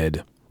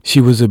said, "She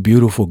was a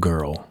beautiful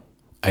girl.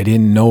 I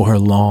didn't know her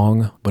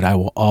long, but I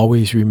will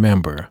always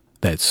remember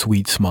that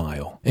sweet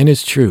smile. And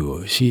it's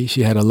true, she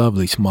had a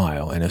lovely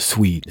smile and a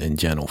sweet and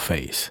gentle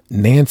face.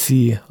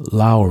 Nancy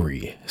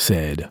Lowry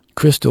said,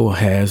 Crystal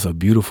has a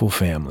beautiful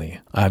family.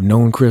 I've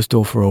known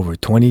Crystal for over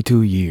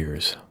 22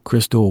 years.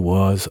 Crystal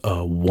was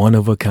a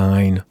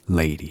one-of-a-kind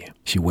lady.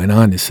 She went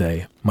on to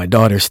say, my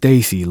daughter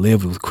Stacy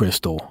lived with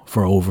Crystal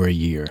for over a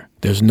year.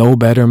 There's no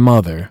better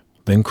mother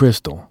than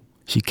Crystal.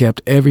 She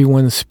kept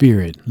everyone's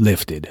spirit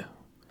lifted.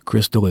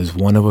 Crystal is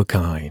one of a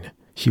kind.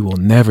 She will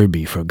never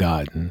be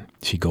forgotten.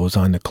 She goes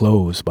on to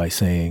close by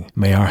saying,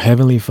 may our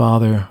Heavenly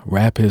Father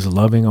wrap his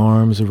loving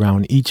arms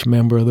around each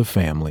member of the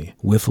family.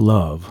 With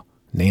love,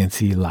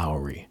 Nancy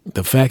Lowry.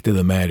 The fact of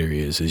the matter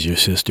is your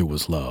sister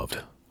was loved.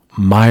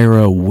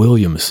 Myra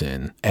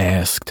Williamson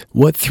asked,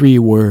 what 3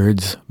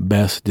 words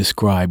best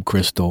describe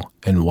Crystal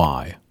and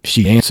why?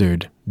 She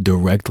answered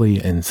directly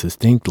and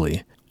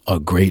succinctly, a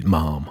great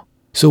mom.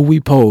 So we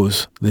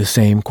pose the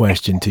same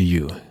question to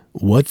you.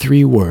 What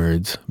 3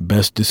 words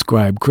best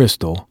describe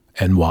Crystal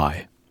and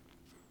why?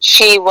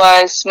 She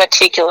was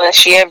meticulous.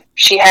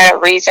 She had a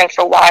reason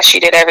for why she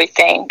did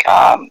everything.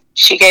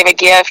 She gave a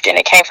gift and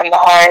it came from the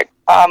heart.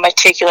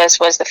 Meticulous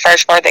was the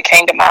first word that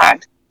came to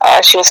mind.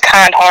 She was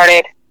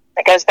kind-hearted.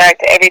 It goes back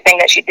to everything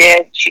that she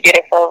did. She did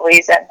it for a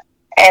reason.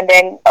 And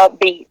then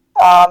upbeat.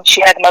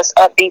 She had the most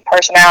upbeat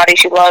personality.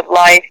 She loved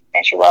life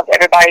and she loved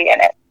everybody in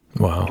it.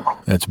 Wow,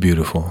 that's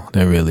beautiful.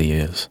 That really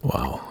is.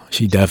 Wow.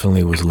 She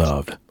definitely was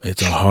loved.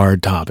 It's a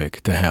hard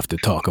topic to have to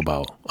talk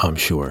about, I'm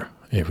sure.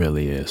 It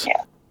really is.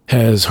 Yeah.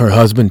 Has her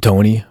husband,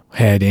 Tony,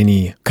 had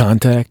any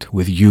contact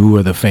with you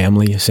or the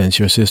family since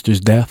your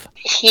sister's death?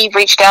 He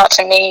reached out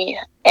to me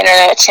in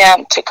an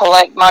attempt to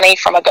collect money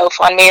from a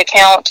GoFundMe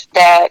account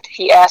that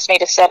he asked me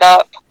to set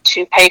up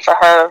to pay for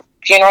her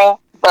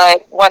funeral.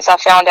 But once I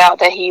found out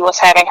that he was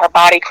having her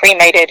body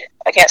cremated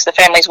against the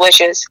family's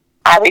wishes,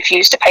 I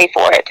refused to pay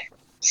for it.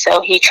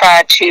 So he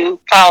tried to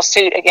file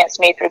suit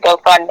against me through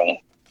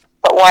GoFundMe.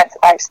 But once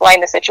I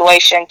explained the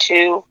situation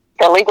to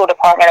the legal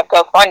department of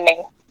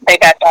GoFundMe, they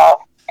backed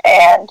off.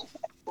 And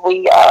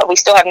we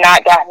still have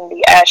not gotten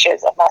the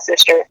ashes of my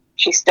sister.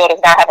 She still does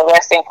not have a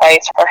resting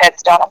place. Her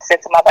headstone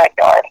sits in my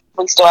backyard.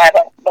 We still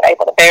haven't been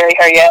able to bury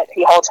her yet.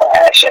 He holds her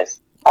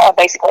ashes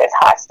basically as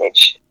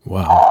hostage.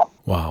 Wow.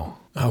 Wow.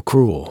 How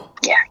cruel.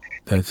 Yeah.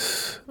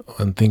 That's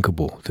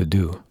unthinkable to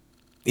do.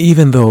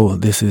 Even though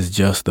this is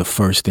just the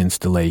first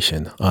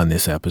installation on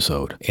this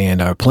episode,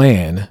 and our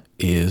plan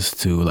is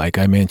to, like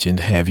I mentioned,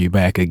 have you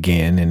back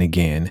again and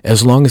again,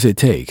 as long as it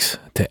takes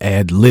to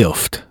add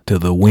lift to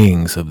the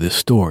wings of this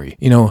story.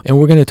 And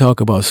we're going to talk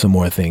about some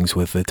more things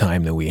with the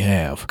time that we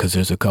have, because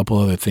there's a couple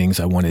other things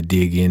I want to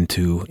dig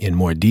into in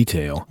more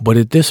detail. But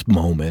at this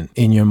moment,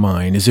 in your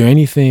mind, is there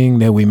anything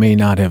that we may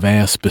not have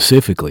asked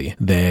specifically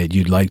that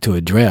you'd like to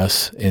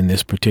address in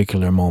this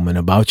particular moment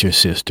about your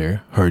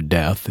sister, her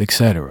death,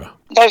 etc.?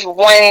 There's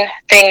one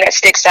thing that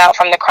sticks out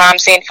from the crime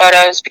scene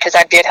photos, because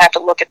I did have to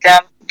look at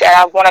them, that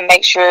I want to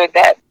make sure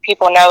that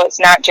people know it's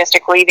not just a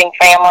grieving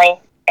family.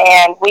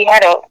 And we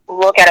had to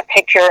look at a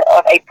picture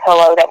of a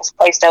pillow that was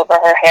placed over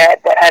her head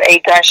that had a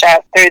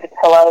gunshot through the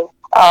pillow.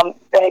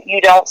 That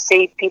you don't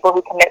see people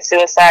who commit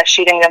suicide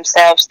shooting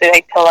themselves through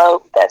a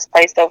pillow that's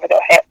placed over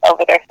their head,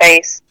 over their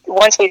face.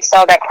 Once we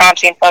saw that crime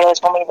scene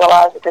photos, when we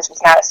realized that this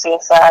was not a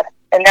suicide.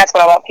 And that's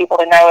what I want people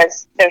to know,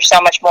 is there's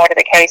so much more to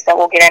the case that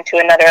we'll get into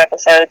in other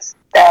episodes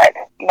that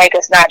make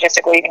us not just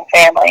a grieving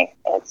family.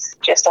 It's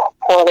just a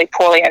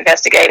poorly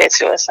investigated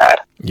suicide.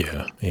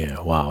 Yeah.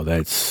 Wow,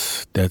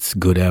 that's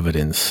good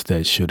evidence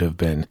that should have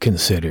been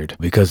considered,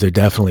 because there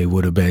definitely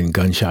would have been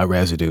gunshot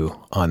residue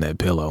on that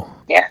pillow.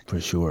 Yeah. For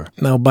sure.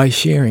 Now, by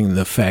sharing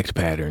the fact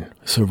pattern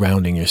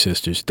surrounding your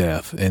sister's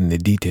death and the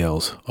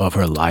details of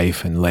her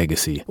life and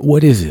legacy,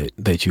 what is it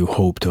that you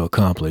hope to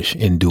accomplish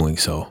in doing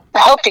so? I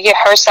hope to get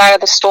her side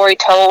of the story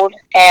told,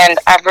 and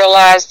I've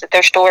realized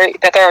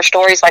that there are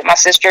stories like my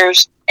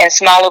sister's in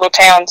small little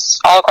towns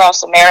all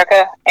across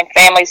America, and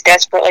families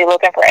desperately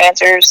looking for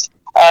answers,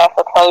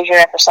 for closure,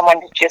 and for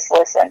someone to just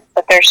listen.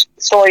 But there's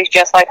stories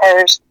just like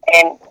hers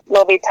in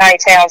little bitty tiny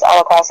towns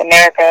all across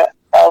America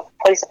of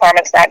police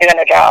departments not doing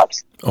their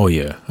jobs. Oh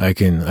yeah, I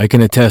can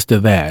attest to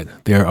that.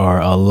 There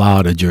are a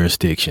lot of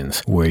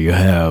jurisdictions where you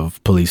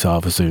have police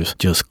officers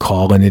just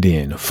calling it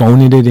in,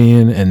 phoning it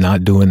in, and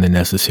not doing the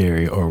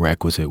necessary or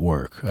requisite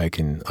work. I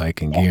can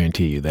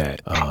guarantee you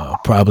that.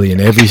 Probably in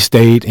every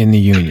state in the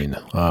union.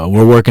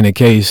 We're working a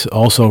case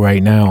also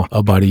right now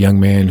about a young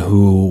man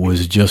who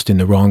was just in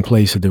the wrong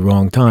place at the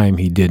wrong time.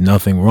 He did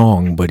nothing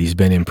wrong, but he's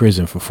been in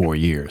prison for 4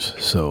 years.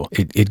 So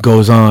it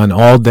goes on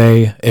all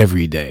day,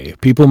 every day.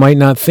 People might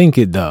not think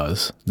it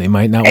does. They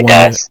might not want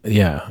to.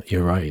 Yeah,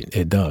 you're right.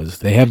 It does.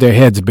 They have their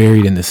heads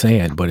buried in the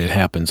sand, but it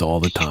happens all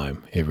the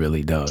time. It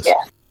really does.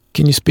 Yeah.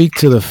 Can you speak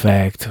to the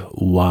fact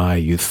why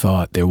you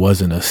thought there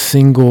wasn't a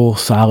single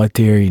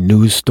solitary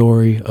news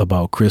story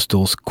about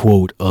Crystal's,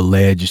 quote,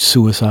 alleged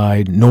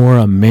suicide, nor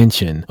a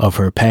mention of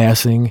her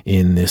passing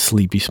in this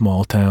sleepy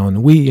small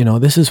town?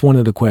 This is one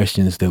of the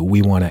questions that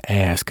we want to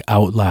ask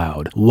out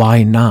loud.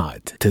 Why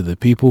not? To the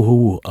people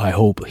who I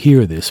hope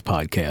hear this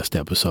podcast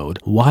episode,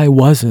 why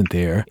wasn't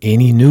there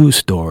any news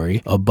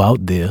story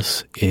about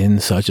this in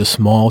such a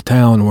small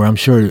town where I'm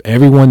sure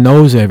everyone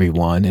knows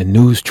everyone and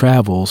news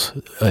travels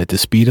at the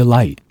speed of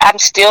light? I'm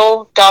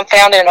still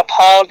dumbfounded and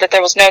appalled that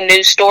there was no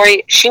news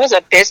story. She was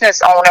a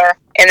business owner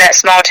in that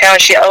small town.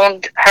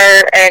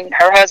 Her and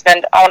her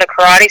husband owned a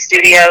karate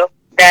studio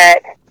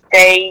that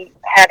they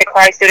had the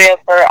karate studio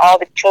for all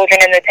the children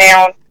in the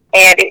town,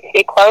 and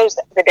it closed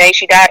the day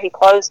she died. He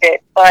closed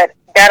it, but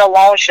that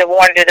alone should have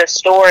warranted a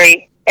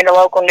story in the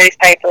local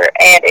newspaper,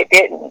 and it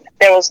didn't.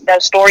 There was no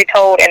story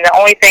told, and the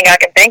only thing I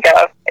can think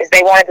of is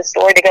they wanted the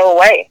story to go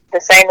away.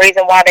 The same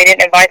reason why they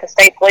didn't invite the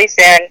state police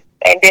in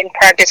and didn't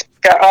practice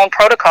their own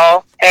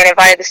protocol and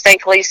invited the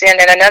state police in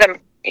another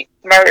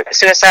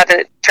suicide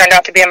that turned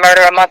out to be a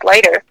murder a month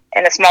later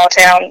in a small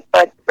town,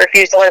 but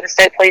refused to let the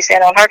state police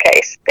in on her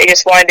case. They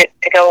just wanted it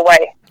to go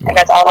away. Wow. And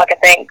that's all I can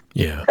think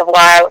of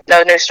why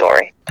no news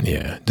story.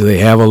 Yeah. Do they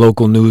have a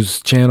local news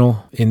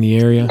channel in the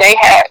area?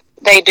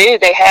 They do.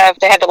 They have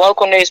the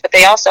local news, but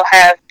they also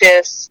have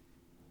this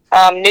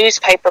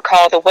newspaper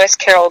called the West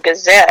Carroll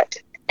Gazette,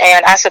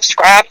 and I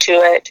subscribe to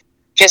it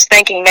just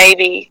thinking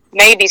maybe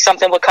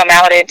something would come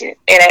out in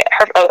it.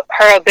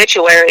 Her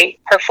obituary,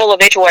 her full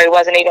obituary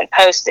wasn't even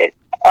posted.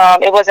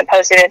 It wasn't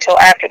posted until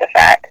after the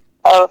fact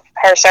of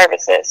her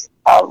services.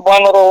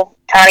 One little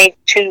tiny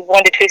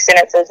 1 to 2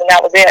 sentences, and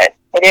that was it.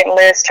 It didn't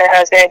list her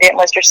husband, it didn't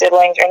list her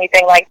siblings or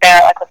anything like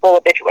that, like the full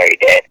obituary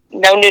did.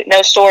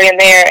 No story in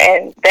there,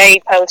 and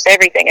they post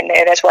everything in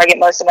there. That's where I get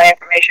most of my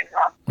information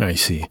from. I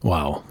see.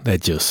 Wow. I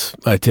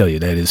tell you,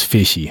 that is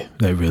fishy.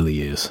 That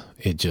really is.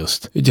 It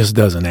just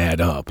doesn't add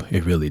up.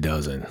 It really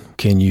doesn't.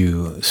 Can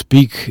you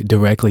speak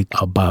directly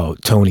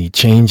about Tony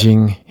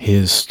changing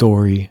his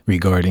story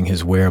regarding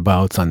his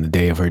whereabouts on the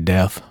day of her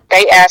death?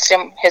 They asked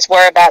him his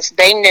whereabouts.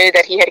 They knew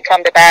that he had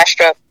come to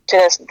Bastrop, to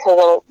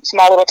the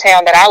small little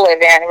town that I live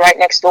in, right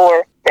next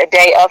door, the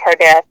day of her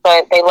death,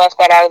 but they left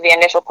that out of the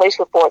initial police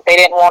report. They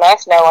didn't want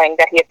us knowing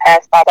that he had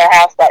passed by their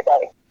house that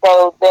day.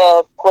 So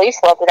the police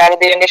left it out of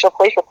the initial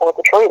police report,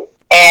 the truth.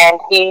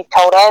 And he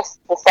told us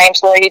the same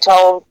story he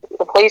told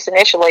the police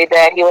initially,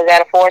 that he was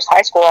at a Forest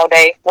High School all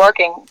day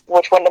working,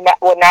 which would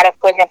not have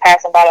put him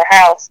passing by their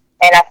house.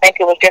 And I think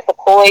it was just a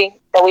ploy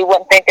that we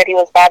wouldn't think that he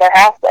was by their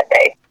house that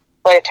day.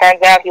 But it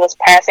turns out he was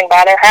passing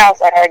by their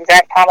house at her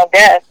exact time of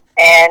death.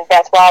 And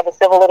that's why the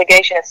civil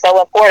litigation is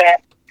so important,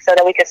 so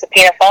that we can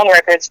subpoena phone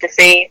records to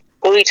see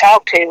who he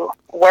talked to,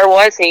 where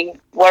was he,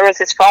 where was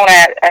his phone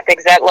at the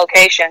exact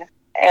location,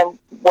 and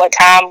what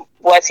time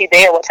was he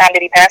there, what time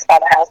did he pass by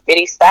the house, did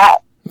he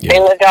stop? Yeah. They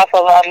lived off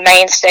of a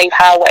main state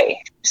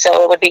highway,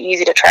 so it would be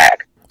easy to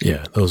track.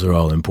 Yeah, those are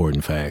all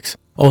important facts.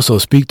 Also,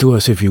 speak to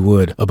us, if you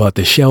would, about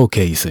the shell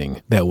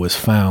casing that was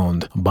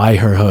found by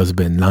her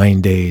husband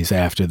 9 days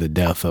after the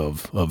death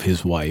of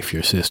his wife,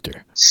 your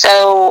sister.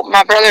 So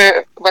my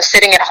brother was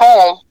sitting at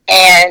home,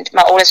 and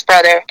my oldest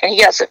brother, and he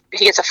gets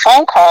a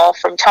phone call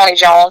from Tony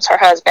Jones, her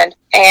husband,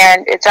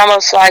 and it's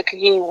almost like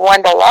he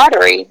won the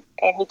lottery,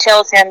 and he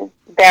tells him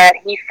that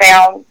he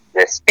found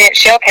the spent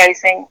shell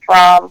casing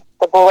from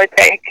the bullet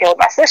that had killed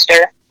my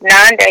sister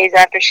 9 days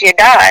after she had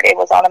died. It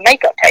was on a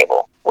makeup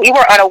table. We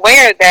were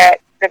unaware that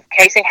the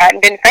casing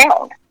hadn't been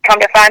found. Come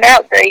to find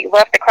out, they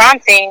left the crime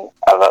scene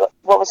of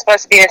what was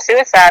supposed to be a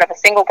suicide of a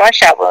single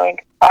gunshot wound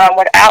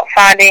without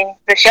finding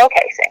the shell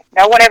casing.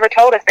 No one ever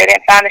told us they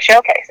didn't find the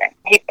shell casing.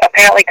 He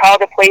apparently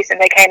called the police,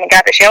 and they came and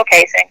got the shell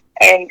casing.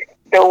 And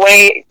the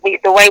way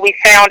we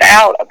found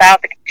out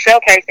about the shell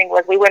casing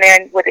was we went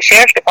in with the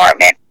sheriff's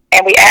department,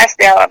 and we asked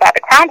them about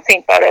the crime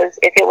scene photos,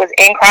 if it was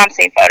in crime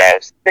scene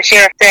photos. The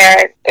sheriff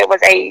said it was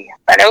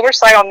an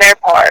oversight on their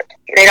part.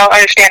 They don't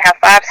understand how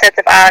 5 sets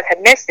of eyes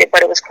had missed it,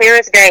 but it was clear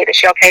as day the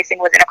shell casing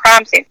was in a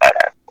crime scene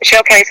photo. The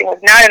shell casing was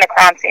not in a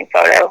crime scene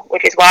photo,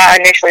 which is why I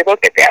initially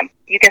looked at them.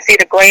 You can see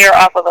the glare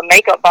off of a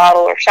makeup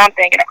bottle or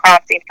something in a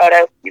crime scene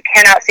photo. You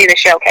cannot see the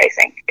shell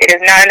casing. It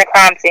is not in the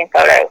crime scene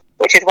photo,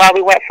 which is why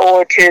we went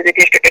forward to the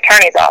district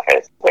attorney's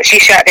office, where she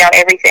shut down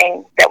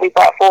everything that we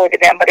brought forward to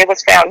them. But it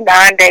was found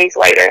 9 days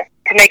later.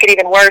 To make it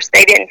even worse,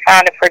 they didn't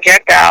find a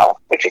projectile,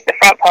 which is the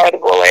front part of the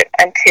bullet,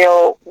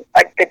 until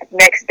the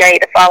next day,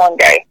 the following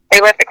day. They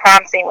left the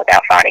crime scene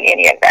without finding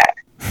any of that.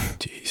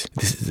 Jeez,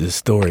 this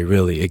story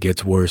really, it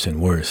gets worse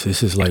and worse.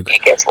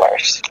 It gets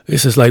worse.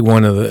 This is like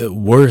one of the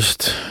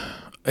worst.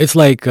 It's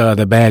like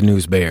the bad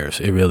news bears.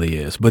 It really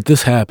is. But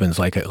this happens,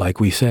 like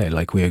we said,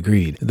 like we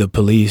agreed. The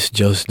police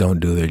just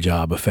don't do their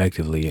job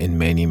effectively in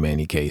many,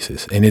 many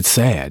cases. And it's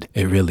sad.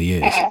 It really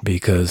is. Mm-hmm.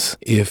 Because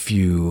if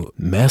you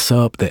mess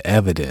up the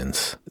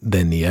evidence,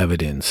 then the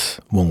evidence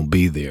won't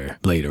be there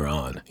later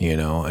on.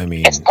 I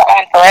mean, it's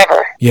gone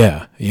forever.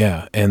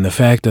 Yeah. And the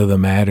fact of the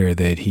matter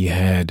that he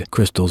had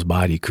Crystal's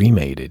body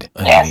cremated.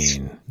 Yes. I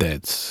mean,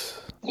 that's...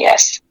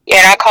 Yes. Yeah,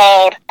 and I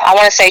called, I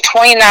want to say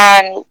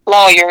 29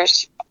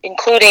 lawyers,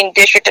 including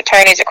district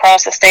attorneys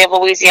across the state of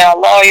Louisiana,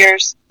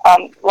 lawyers,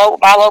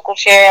 my local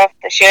sheriff,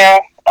 the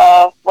sheriff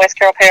of West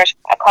Carroll Parish.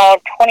 I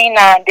called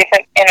 29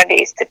 different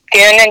entities to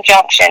get an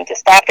injunction to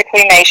stop the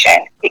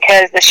cremation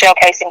because the shell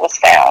casing was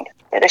found.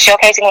 The shell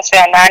casing was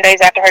found 9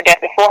 days after her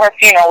death. Before her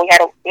funeral, we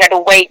had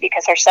to wait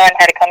because her son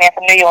had to come in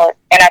from New York.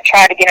 And I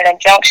tried to get an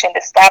injunction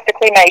to stop the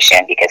cremation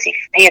because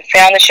he had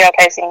found the shell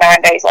casing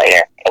 9 days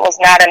later. It was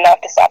not enough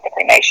to stop the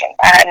cremation.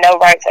 I had no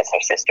rights as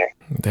her sister.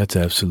 That's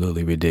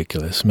absolutely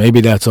ridiculous.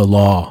 Maybe that's a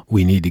law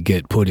we need to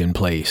get put in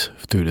place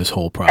through this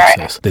whole process,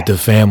 right, that the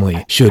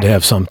family should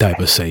have some type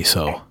of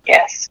say-so.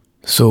 Yes.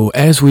 So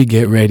as we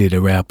get ready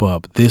to wrap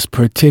up this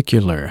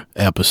particular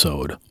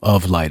episode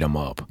of Light 'em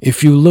Up,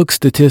 if you look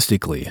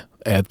statistically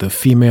at the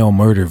female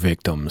murder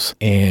victims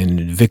and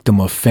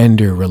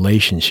victim-offender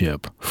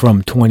relationship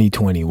from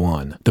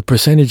 2021, the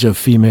percentage of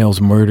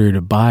females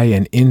murdered by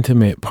an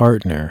intimate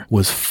partner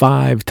was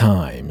 5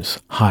 times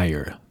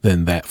higher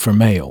than that for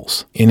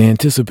males. In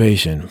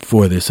anticipation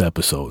for this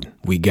episode,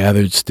 we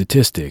gathered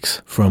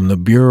statistics from the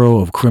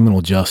Bureau of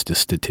Criminal Justice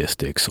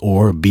Statistics,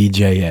 or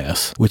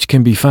BJS, which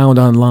can be found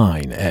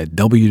online at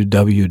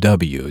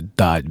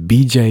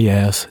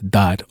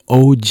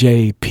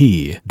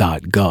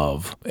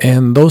www.bjs.ojp.gov.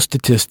 And those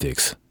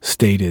statistics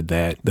stated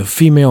that the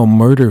female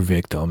murder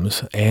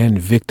victims and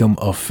victim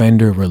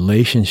offender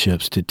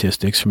relationship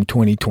statistics from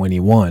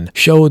 2021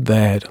 showed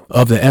that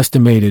of the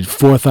estimated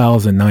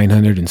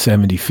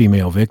 4,970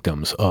 female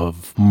victims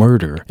of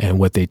murder and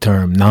what they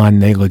term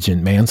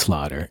non-negligent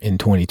manslaughter in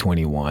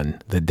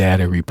 2021, the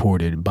data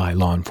reported by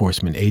law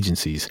enforcement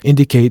agencies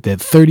indicate that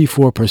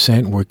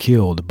 34% were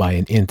killed by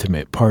an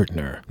intimate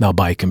partner. Now,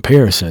 by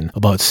comparison,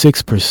 about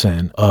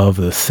 6% of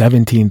the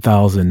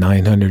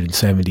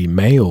 17,970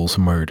 males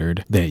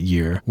murdered that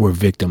year were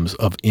victims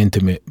of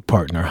intimate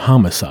partner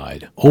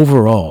homicide.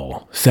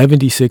 Overall,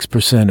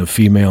 76% of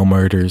female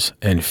murders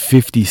and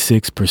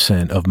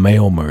 56% of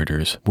male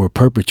murders were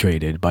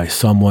perpetrated by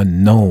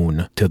someone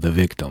known to the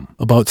victim.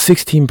 About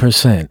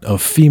 16%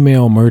 of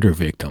female murder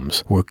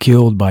victims were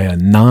killed by a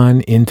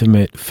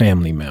non-intimate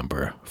family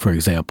member. For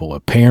example, a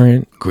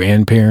parent,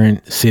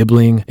 grandparent,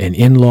 sibling, an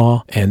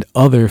in-law, and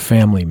other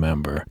family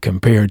member,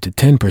 compared to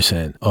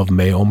 10% of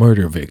male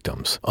murder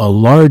victims. A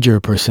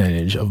larger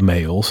percentage of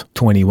males,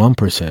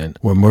 21%,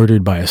 were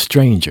murdered by a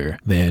stranger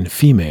than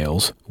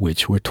females,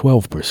 which were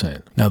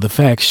 12%. Now, the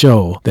facts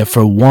show that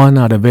for 1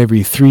 out of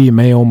every 3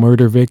 male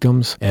murder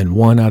victims and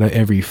 1 out of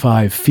every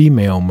 5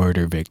 female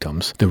murder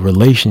victims, the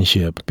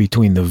relationship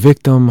between the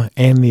victim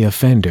and the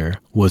offender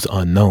was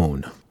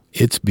unknown.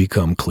 It's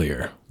become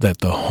clear that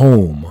the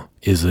home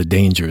is a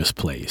dangerous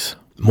place.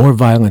 More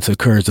violence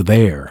occurs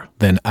there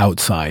than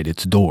outside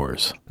its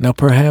doors. Now,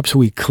 perhaps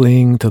we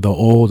cling to the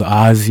old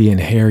Ozzie and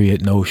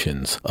Harriet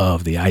notions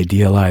of the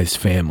idealized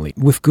family,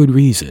 with good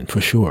reason, for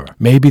sure.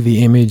 Maybe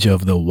the image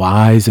of the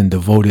wise and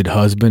devoted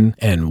husband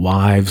and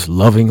wives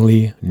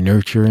lovingly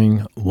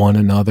nurturing one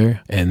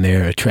another and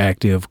their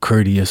attractive,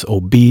 courteous,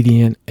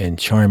 obedient, and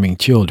charming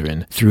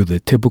children through the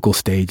typical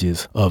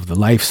stages of the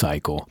life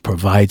cycle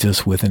provides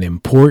us with an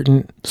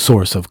important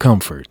source of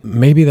comfort.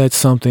 Maybe that's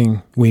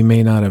something we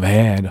may not have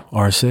had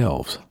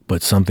ourselves,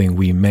 but something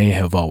we may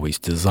have always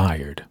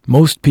desired.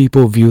 Most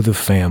people view the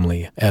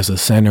family as a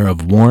center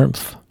of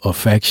warmth,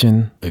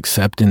 affection,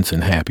 acceptance,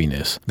 and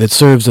happiness that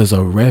serves as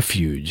a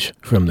refuge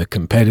from the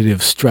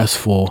competitive,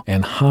 stressful,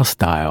 and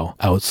hostile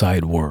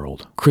outside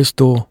world.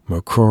 Crystal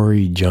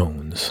McCrory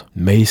Jones,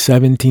 May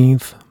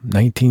 17th,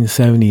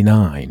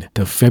 1979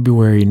 to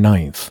February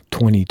 9th,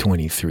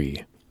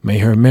 2023. May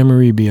her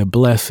memory be a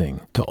blessing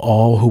to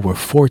all who were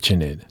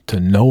fortunate to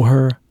know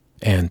her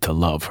and to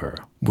love her.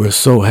 We're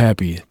so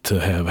happy to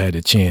have had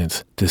a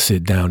chance to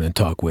sit down and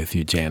talk with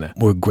you, Jana.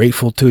 We're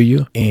grateful to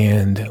you,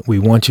 and we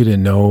want you to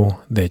know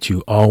that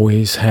you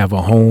always have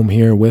a home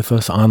here with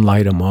us on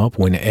Light 'em Up.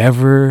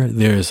 Whenever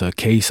there's a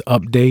case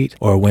update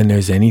or when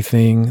there's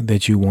anything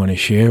that you want to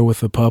share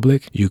with the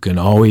public, you can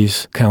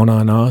always count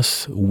on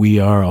us. We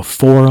are a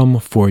forum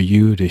for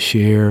you to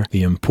share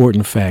the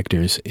important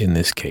factors in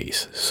this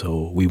case.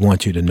 So we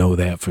want you to know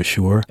that for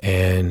sure,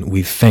 and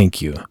we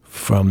thank you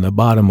from the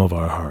bottom of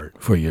our heart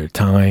for your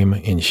time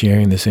in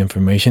sharing this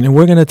information. And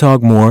we're going to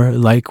talk more,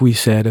 like we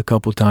said a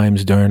couple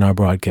times during our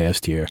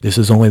broadcast here. This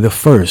is only the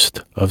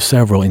first of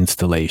several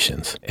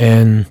installations.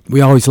 And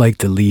we always like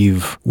to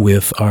leave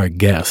with our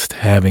guest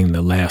having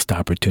the last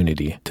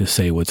opportunity to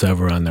say what's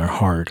ever on their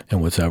heart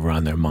and what's ever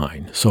on their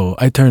mind. So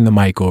I turn the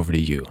mic over to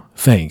you.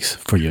 Thanks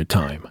for your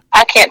time.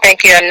 I can't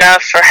thank you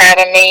enough for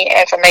having me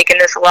and for making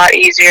this a lot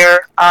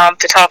easier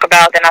to talk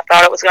about than I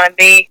thought it was going to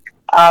be.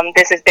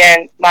 This has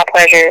been my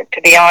pleasure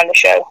to be on the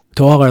show.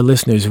 To all our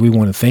listeners, we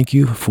want to thank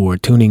you for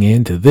tuning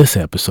in to this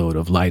episode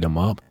of Light 'em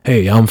Up.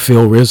 Hey, I'm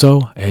Phil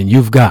Rizzo, and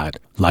you've got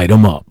Light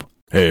 'em Up.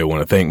 Hey, I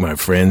want to thank my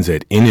friends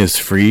at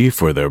Innisfree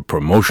for their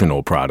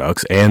promotional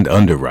products and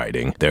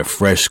underwriting. Their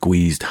fresh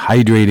squeezed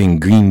hydrating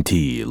green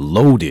tea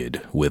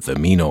loaded with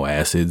amino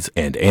acids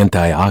and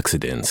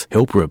antioxidants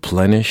help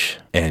replenish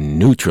and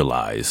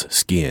neutralize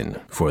skin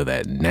for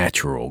that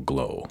natural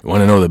glow. You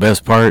want to know the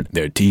best part?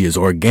 Their tea is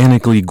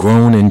organically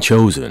grown and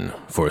chosen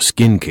for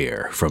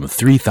skincare from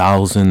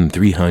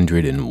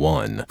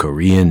 3,301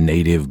 Korean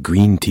native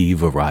green tea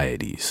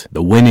varieties.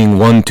 The winning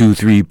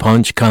 1-2-3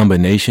 punch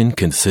combination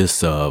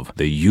consists of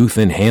the youth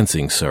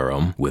enhancing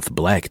serum with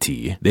black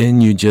tea.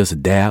 Then you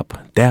just dap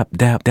a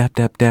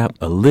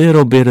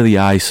little bit of the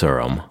eye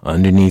serum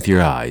underneath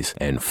your eyes,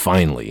 and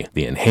finally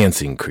the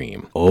enhancing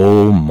cream.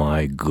 Oh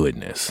my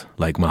goodness.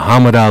 Like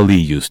Muhammad Ali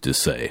used to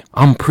say,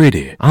 I'm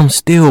pretty, I'm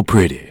still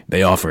pretty.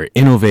 They offer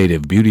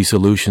innovative beauty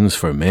solutions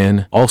for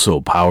men, also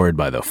powered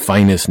by the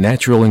finest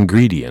natural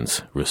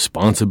ingredients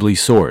responsibly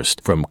sourced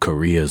from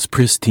Korea's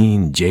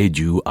pristine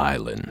Jeju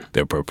Island.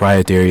 Their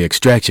proprietary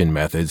extraction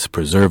methods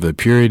preserve the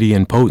purity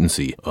and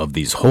potency of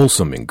these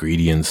wholesome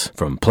ingredients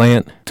from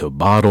plant to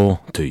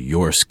bottle to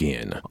your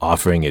skin,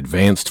 offering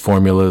advanced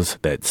formulas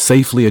that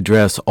safely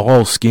address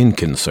all skin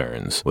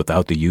concerns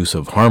without the use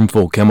of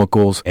harmful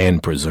chemicals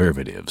and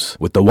preservatives.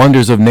 With the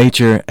wonders of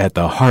nature at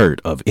the heart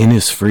of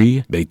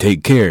Innisfree, they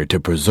take care to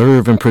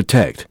preserve and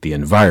protect the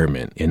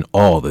environment in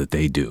all that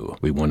they do.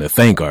 We want to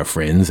thank our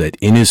friends at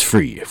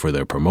Innisfree for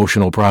their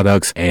promotional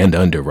products and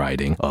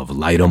underwriting of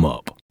Light 'em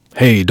Up.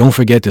 Hey, don't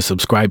forget to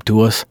subscribe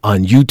to us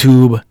on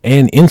YouTube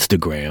and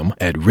Instagram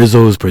at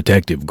Rizzo's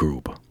Protective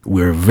Group.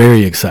 We're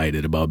very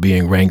excited about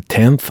being ranked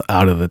 10th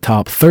out of the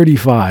top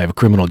 35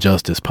 criminal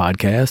justice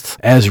podcasts,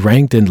 as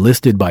ranked and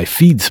listed by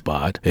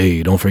FeedSpot.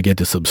 Hey, don't forget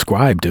to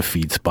subscribe to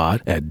FeedSpot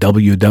at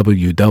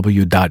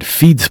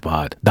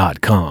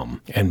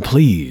www.feedspot.com. And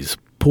please,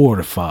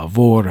 por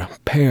favor,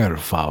 per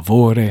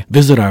favore,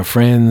 visit our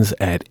friends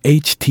at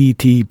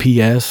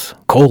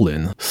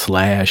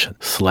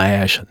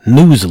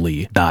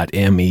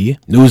https://newsly.me.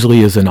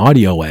 Newsly is an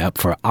audio app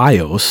for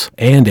iOS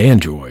and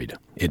Android.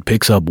 It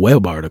picks up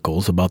web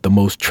articles about the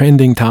most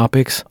trending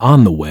topics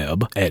on the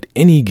web at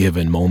any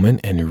given moment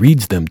and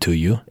reads them to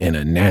you in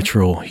a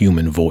natural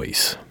human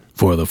voice.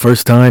 For the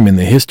first time in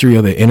the history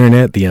of the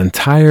internet, the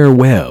entire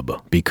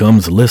web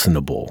becomes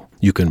listenable.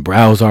 You can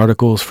browse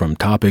articles from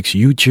topics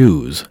you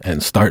choose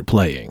and start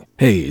playing.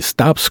 Hey,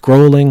 stop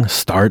scrolling,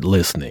 start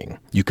listening.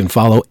 You can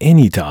follow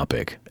any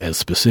topic, as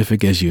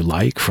specific as you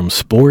like, from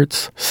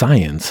sports,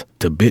 science,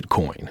 to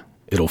Bitcoin.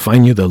 It'll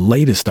find you the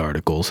latest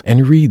articles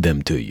and read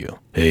them to you.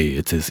 Hey,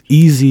 it's as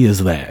easy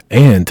as that.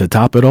 And to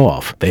top it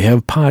off, they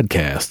have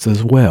podcasts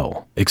as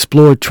well.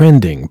 Explore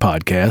trending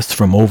podcasts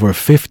from over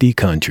 50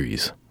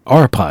 countries.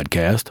 Our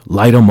podcast,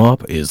 Light 'em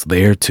Up, is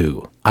there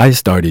too. I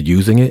started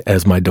using it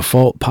as my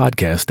default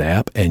podcast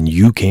app, and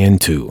you can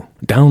too.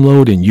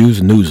 Download and use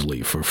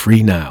Newsly for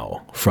free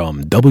now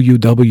from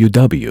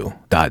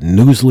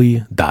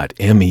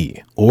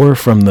www.newsly.me or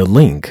from the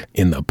link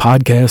in the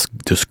podcast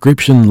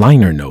description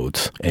liner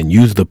notes, and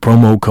use the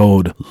promo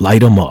code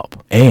LIGHTEMUP.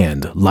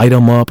 And Light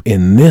 'em Up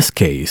in this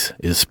case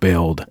is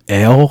spelled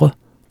L,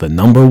 the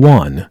number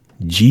 1,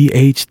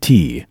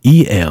 GHTEMUP.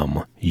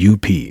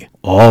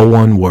 All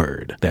one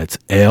word. That's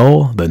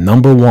L, the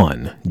number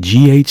 1,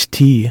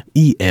 GHTEMUP.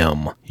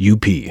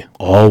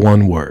 All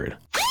one word.